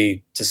great would it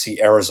be to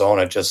see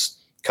Arizona just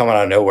come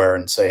out of nowhere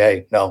and say,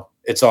 hey, no,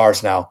 it's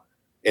ours now.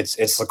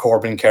 It's the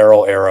Corbin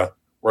Carroll era.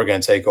 We're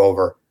going to take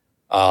over.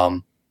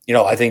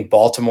 I think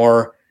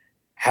Baltimore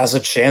has a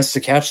chance to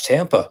catch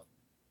Tampa.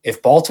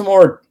 If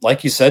Baltimore,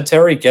 like you said,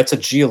 Terry, gets a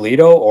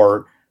Giolito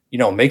or,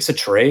 makes a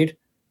trade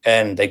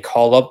and they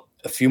call up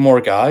a few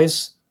more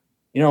guys,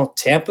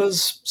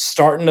 Tampa's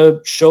starting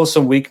to show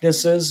some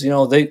weaknesses.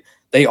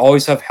 They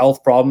always have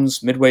health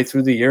problems midway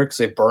through the year because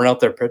they burn out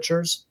their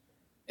pitchers.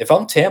 If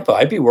I'm Tampa,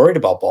 I'd be worried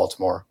about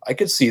Baltimore. I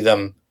could see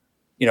them,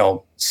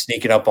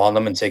 sneaking up on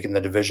them and taking the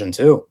division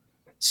too.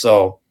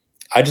 So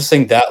I just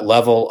think that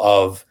level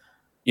of,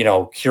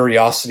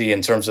 curiosity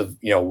in terms of,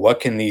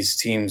 what can these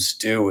teams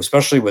do,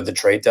 especially with the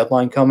trade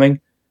deadline coming,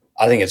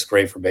 I think it's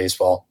great for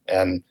baseball.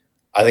 And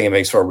I think it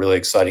makes for a really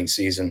exciting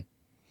season.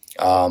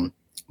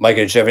 Mike,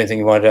 did you have anything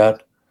you wanted to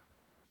add?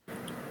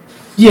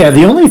 Yeah,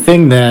 the only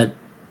thing that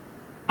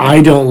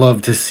I don't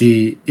love to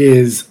see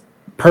is,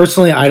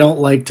 personally, I don't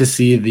like to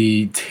see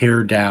the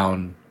tear it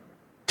down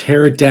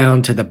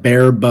to the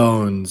bare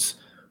bones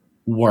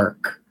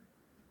work.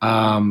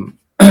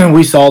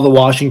 We saw the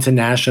Washington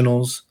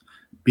Nationals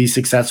be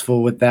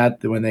successful with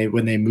that. When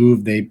they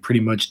moved, they pretty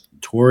much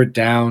tore it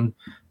down,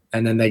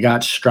 and then they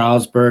got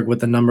Strasburg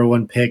with the number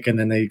 1 pick, and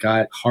then they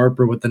got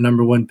Harper with the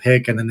number 1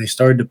 pick, and then they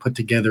started to put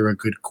together a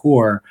good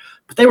core.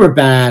 But they were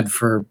bad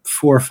for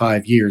 4 or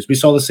 5 years. We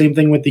saw the same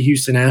thing with the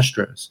Houston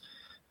Astros.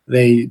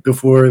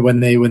 When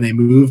they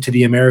moved to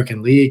the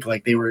American League,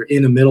 like they were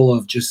in the middle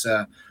of just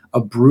a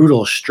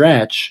brutal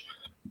stretch.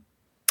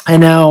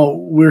 And now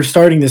we're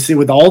starting to see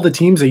with all the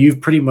teams that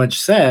you've pretty much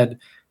said,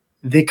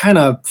 they kind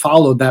of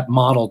followed that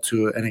model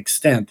to an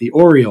extent. The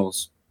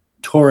Orioles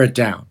tore it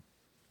down.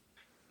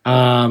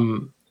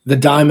 The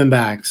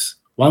Diamondbacks,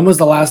 when was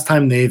the last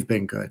time they've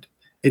been good?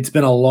 It's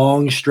been a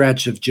long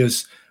stretch of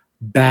just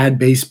bad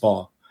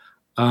baseball.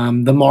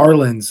 The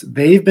Marlins,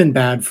 they've been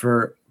bad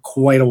for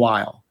quite a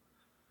while.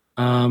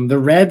 The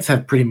Reds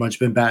have pretty much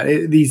been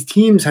bad. These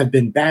teams have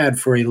been bad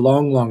for a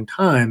long, long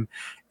time.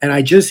 And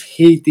I just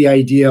hate the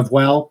idea of,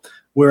 well,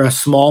 we're a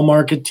small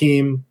market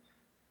team.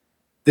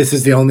 This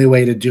is the only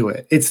way to do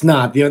it. It's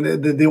not.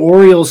 The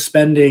Orioles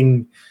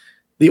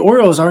the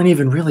Orioles aren't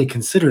even really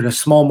considered a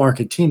small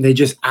market team. They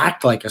just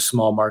act like a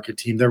small market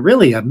team. They're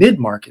really a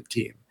mid-market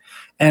team.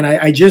 And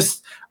I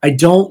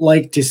don't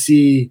like to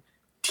see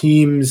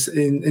teams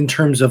in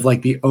terms of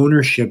like the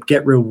ownership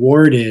get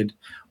rewarded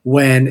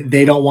when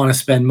they don't want to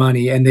spend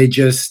money and they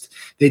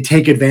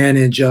take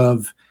advantage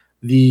of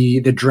the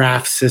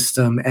draft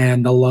system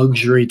and the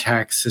luxury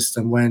tax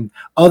system when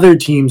other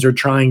teams are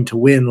trying to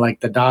win,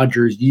 like the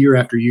Dodgers, year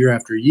after year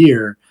after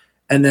year.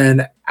 And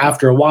then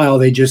after a while,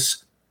 they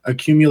just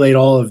accumulate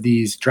all of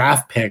these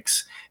draft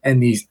picks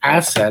and these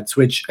assets,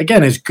 which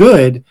again is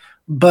good,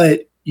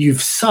 but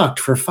you've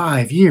sucked for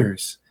 5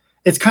 years.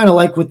 It's kind of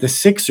like with the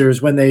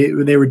Sixers when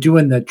they were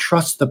doing the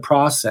trust the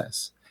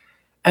process.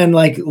 And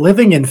like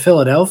living in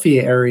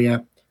Philadelphia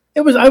area,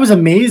 I was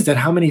amazed at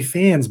how many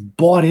fans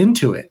bought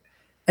into it.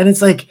 And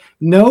it's like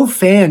no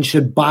fan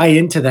should buy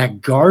into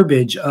that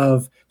garbage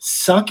of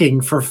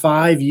sucking for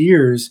 5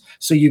 years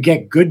so you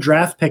get good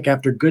draft pick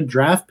after good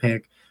draft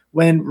pick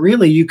when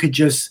really you could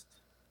just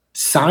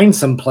sign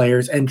some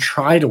players and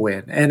try to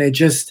win. And it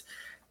just,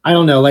 I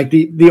don't know, like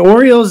the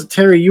Orioles,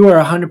 Terry, you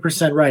are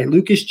 100% right.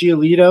 Lucas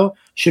Giolito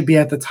should be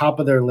at the top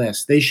of their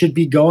list. They should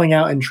be going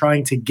out and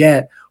trying to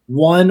get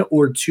 1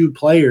 or 2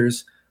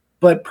 players.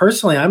 But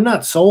personally, I'm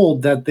not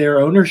sold that their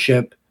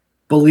ownership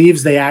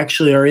believes they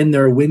actually are in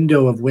their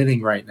window of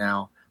winning right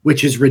now,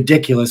 which is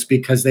ridiculous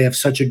because they have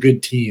such a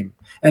good team.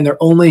 And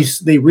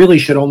they really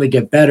should only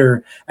get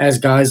better as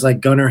guys like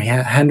Gunnar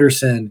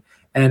Henderson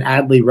and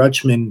Adley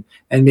Rutschman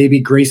and maybe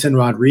Grayson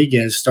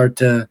Rodriguez start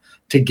to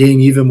gain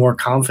even more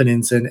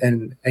confidence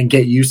and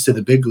get used to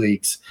the big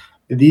leagues.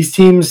 These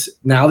teams,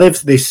 now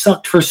they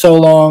sucked for so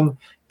long,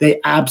 they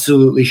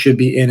absolutely should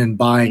be in and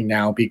buying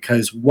now,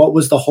 because what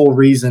was the whole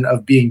reason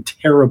of being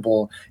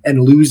terrible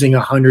and losing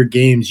 100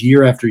 games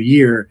year after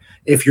year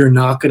if you're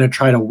not going to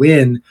try to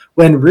win,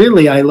 when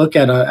really I look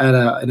at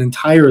an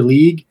entire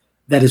league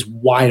that is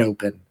wide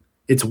open.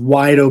 It's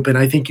wide open.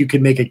 I think you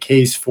could make a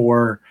case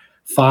for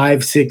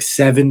 5, 6,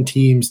 7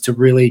 teams to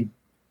really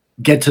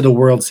get to the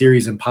World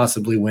Series and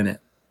possibly win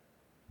it.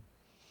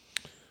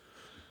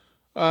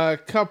 A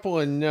couple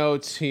of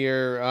notes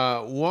here.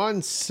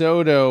 Juan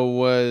Soto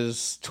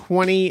was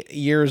 20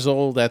 years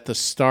old at the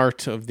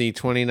start of the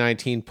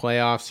 2019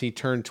 playoffs. He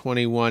turned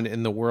 21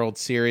 in the World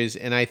Series,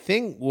 and I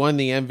think won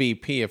the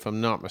MVP, if I'm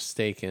not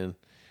mistaken.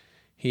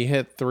 He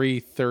hit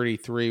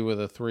 333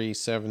 with a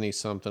 370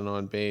 something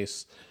on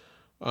base.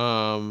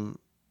 One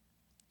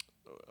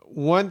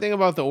thing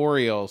about the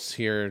Orioles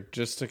here,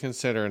 just to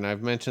consider, and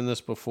I've mentioned this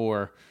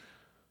before,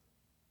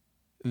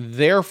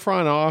 their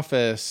front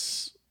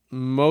office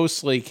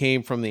mostly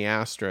came from the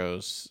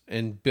Astros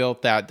and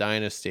built that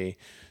dynasty.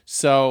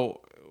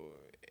 So,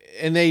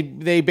 and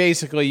they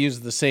basically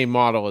used the same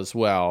model as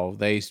well.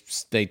 They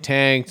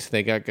tanked,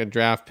 they got good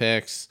draft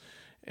picks,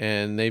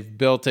 and they've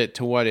built it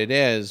to what it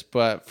is.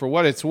 But for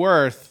what it's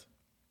worth,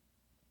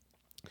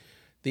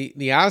 the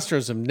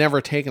Astros have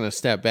never taken a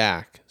step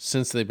back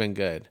since they've been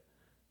good.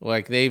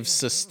 Like, they've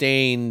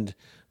sustained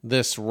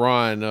this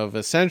run of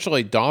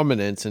essentially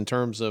dominance in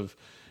terms of,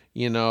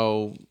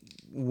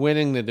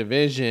 winning the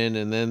division,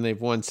 and then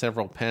they've won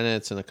several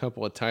pennants and a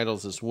couple of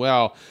titles as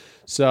well.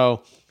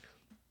 So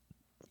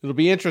it'll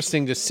be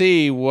interesting to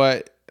see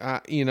what,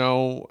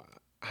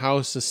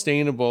 how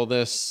sustainable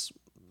this,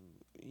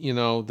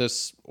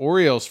 this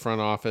Orioles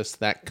front office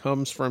that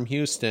comes from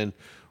Houston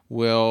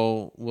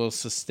will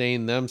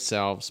sustain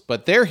themselves.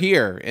 But they're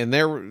here, and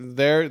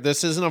they're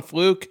this isn't a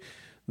fluke.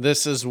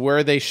 This is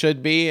where they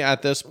should be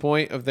at this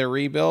point of their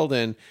rebuild,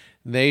 and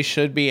they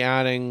should be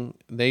adding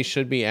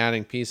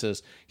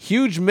pieces.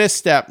 Huge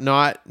misstep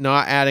not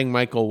adding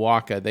Michael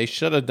Wacha. They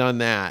should have done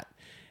that.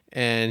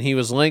 And he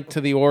was linked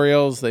to the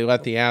Orioles. They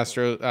let the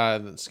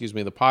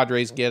the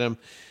Padres get him,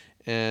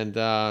 and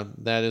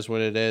that is what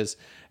it is.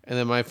 And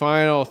then my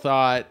final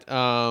thought: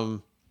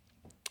 not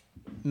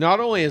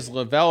only is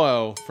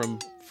Lovello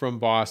from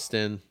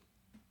Boston,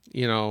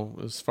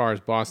 as far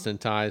as Boston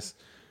ties,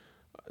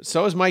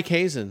 so is Mike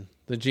Hazen,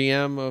 the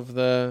GM of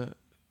the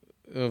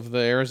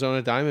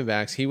Arizona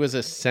Diamondbacks. He was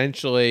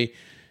essentially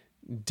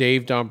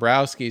Dave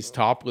Dombrowski's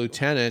top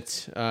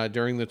lieutenant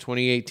during the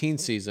 2018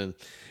 season.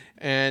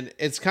 And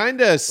it's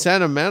kind of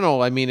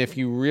sentimental. I mean, if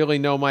you really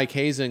know Mike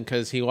Hazen,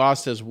 because he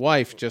lost his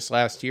wife just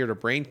last year to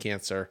brain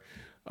cancer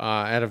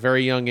at a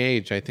very young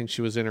age. I think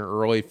she was in her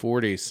early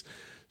 40s.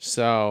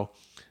 So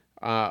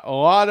a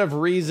lot of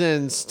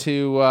reasons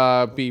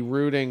to be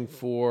rooting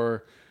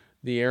for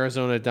the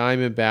Arizona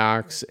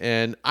Diamondbacks.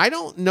 And I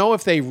don't know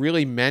if they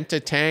really meant to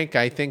tank.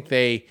 I think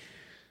they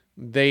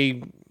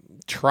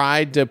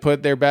tried to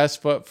put their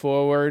best foot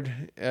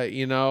forward,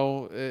 in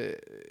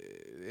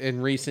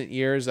recent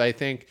years. I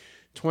think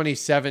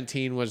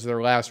 2017 was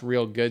their last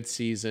real good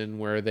season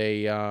where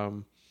they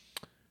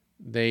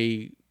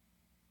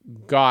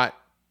got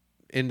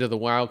into the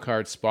wild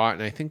card spot,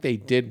 and I think they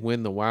did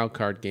win the wild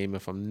card game,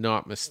 if I'm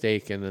not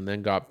mistaken, and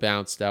then got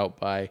bounced out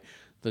by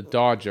the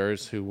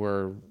Dodgers, who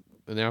were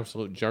an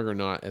absolute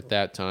juggernaut at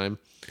that time.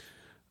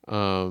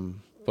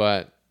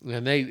 But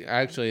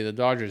the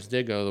Dodgers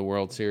did go to the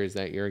World Series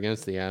that year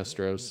against the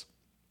Astros.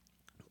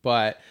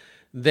 But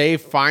they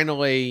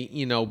finally,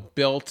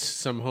 built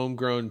some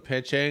homegrown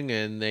pitching,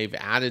 and they've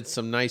added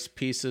some nice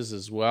pieces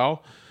as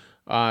well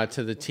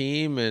to the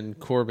team. And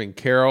Corbin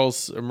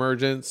Carroll's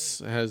emergence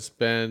has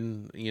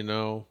been,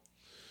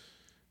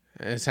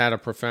 has had a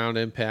profound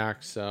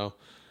impact. So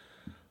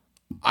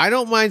I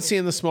don't mind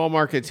seeing the small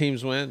market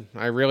teams win.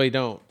 I really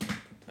don't.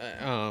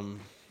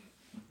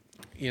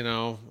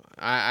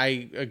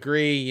 I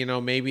agree,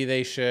 maybe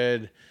they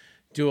should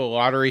do a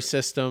lottery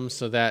system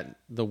so that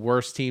the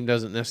worst team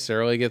doesn't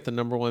necessarily get the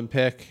number one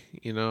pick.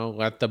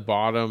 Let the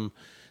bottom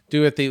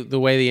do it the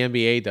way the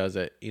NBA does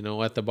it.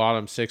 Let the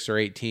bottom 6 or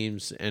 8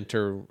 teams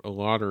enter a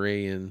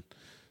lottery and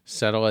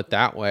settle it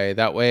that way.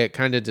 That way it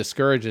kind of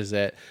discourages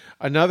it.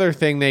 Another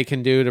thing they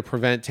can do to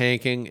prevent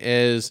tanking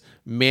is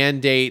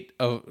mandate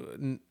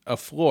a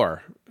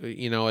floor,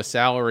 a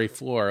salary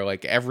floor.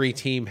 Like, every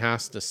team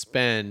has to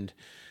spend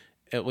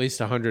at least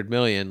 $100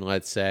 million,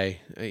 let's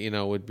say,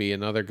 would be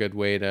another good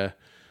way to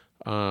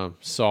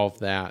solve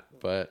that.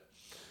 But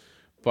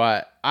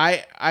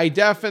I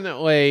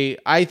definitely,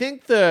 I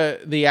think the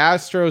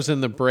Astros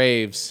and the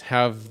Braves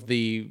have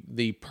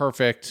the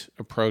perfect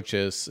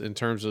approaches in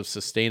terms of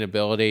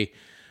sustainability.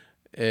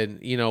 And,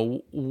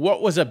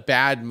 what was a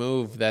bad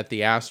move that the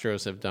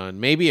Astros have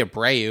done? Maybe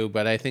Abreu,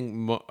 but I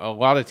think a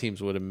lot of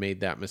teams would have made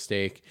that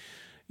mistake.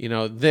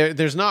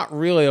 There's not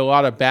really a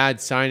lot of bad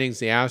signings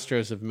the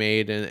Astros have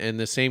made, and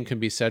the same can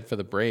be said for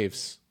the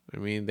Braves. I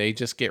mean, they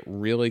just get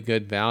really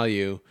good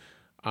value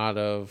out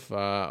of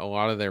a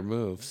lot of their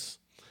moves.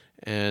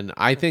 And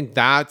I think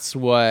that's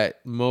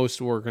what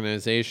most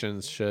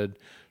organizations should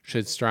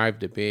strive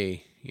to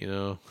be,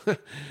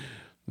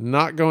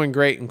 Not going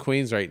great in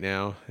Queens right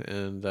now,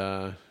 and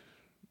I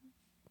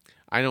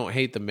don't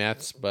hate the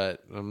Mets,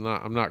 but I'm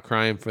not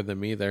crying for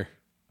them either.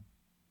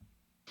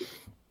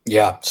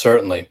 Yeah,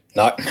 certainly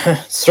not.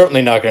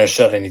 Certainly not going to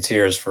shed any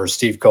tears for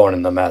Steve Cohen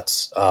and the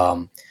Mets.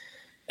 And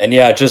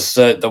yeah, just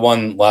the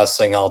one last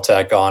thing I'll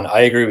tack on.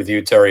 I agree with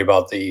you, Terry,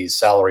 about the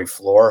salary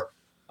floor.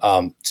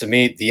 To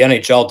me, the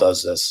NHL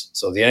does this.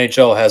 So the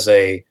NHL has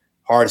a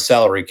hard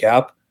salary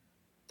cap,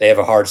 they have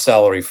a hard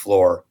salary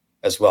floor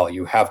as well.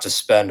 You have to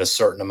spend a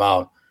certain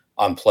amount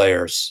on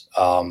players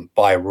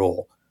by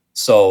rule.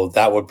 So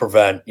that would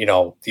prevent,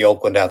 the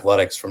Oakland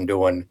Athletics from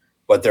doing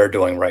what they're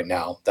doing right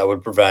now. That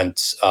would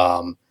prevent,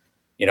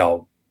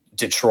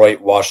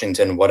 Detroit,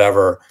 Washington,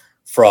 whatever,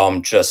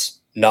 from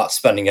just not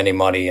spending any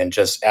money and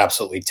just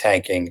absolutely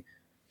tanking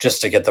just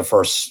to get the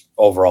first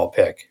overall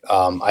pick.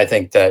 I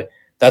think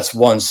that's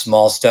one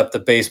small step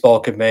that baseball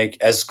could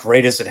make. As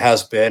great as it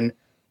has been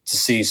to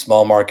see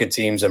small market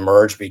teams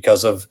emerge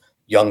because of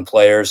young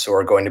players who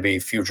are going to be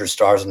future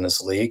stars in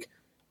this league,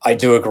 I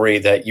do agree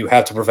that you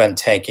have to prevent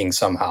tanking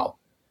somehow,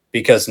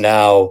 because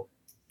now,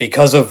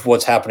 because of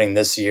what's happening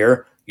this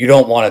year, you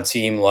don't want a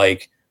team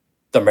like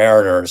the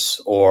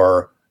Mariners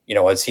or,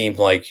 a team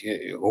like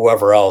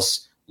whoever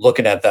else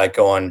looking at that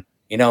going,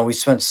 we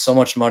spent so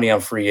much money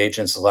on free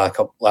agents the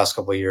last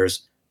couple of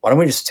years. Why don't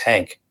we just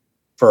tank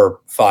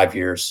for 5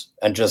 years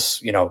and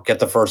just, get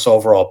the first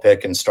overall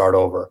pick and start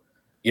over?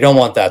 You don't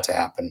want that to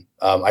happen.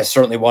 I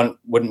certainly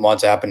wouldn't want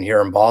to happen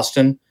here in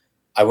Boston.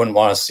 I wouldn't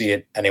want to see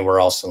it anywhere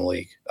else in the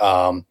league.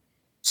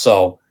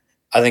 So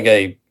I think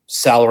a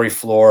salary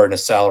floor and a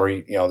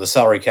salary, the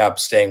salary cap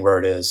staying where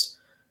it is,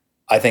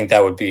 I think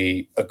that would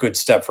be a good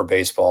step for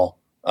baseball.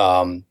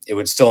 It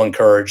would still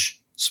encourage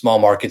small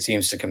market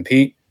teams to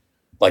compete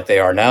like they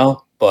are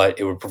now, but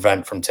it would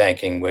prevent from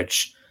tanking,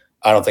 which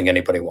I don't think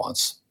anybody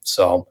wants.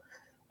 So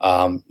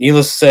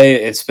needless to say,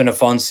 it's been a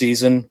fun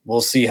season.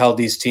 We'll see how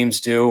these teams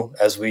do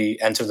as we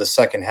enter the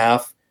second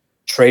half.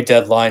 Trade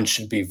deadline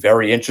should be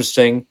very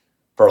interesting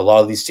for a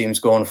lot of these teams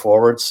going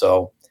forward.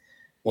 So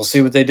we'll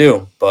see what they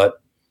do.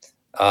 But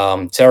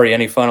Terry,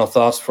 any final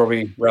thoughts before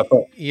we wrap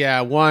up?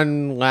 Yeah,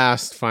 one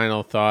last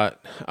final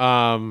thought.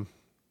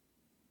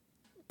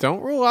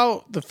 Don't rule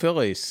out the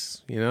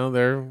Phillies.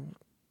 They're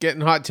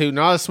getting hot too.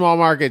 Not a small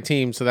market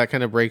team, so that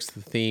kind of breaks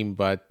the theme.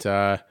 But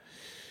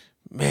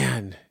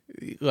man,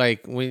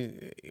 like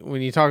when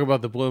you talk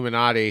about the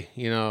Bluminati,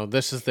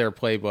 this is their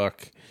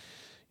playbook.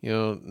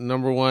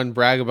 Number one,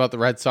 brag about the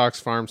Red Sox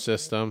farm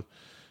system.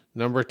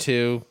 Number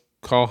two,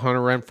 call Hunter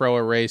Renfroe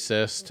a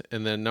racist.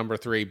 And then number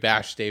three,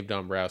 bash Dave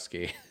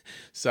Dombrowski.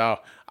 So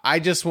I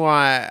just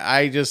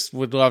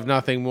would love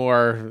nothing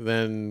more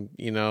than,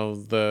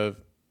 the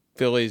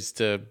Phillies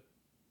to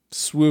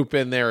swoop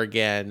in there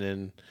again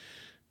and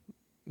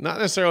not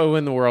necessarily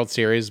win the World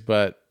Series,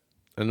 but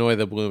annoy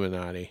the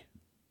Bluminati.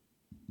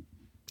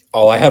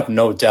 Oh, I have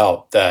no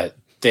doubt that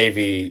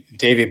Davey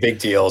Big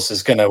Deals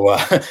is going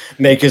to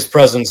make his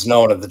presence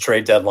known at the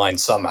trade deadline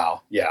somehow.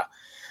 Yeah,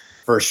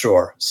 for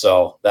sure.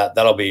 So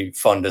that'll be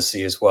fun to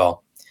see as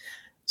well.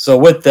 So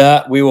with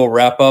that, we will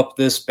wrap up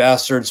this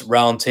Bastards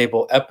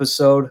Roundtable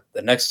episode.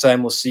 The next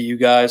time we'll see you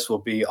guys will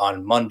be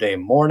on Monday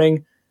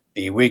morning.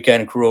 The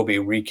weekend crew will be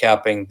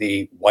recapping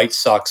the White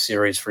Sox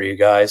series for you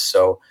guys.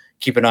 So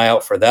keep an eye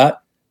out for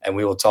that, and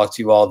we will talk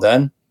to you all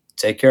then.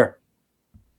 Take care.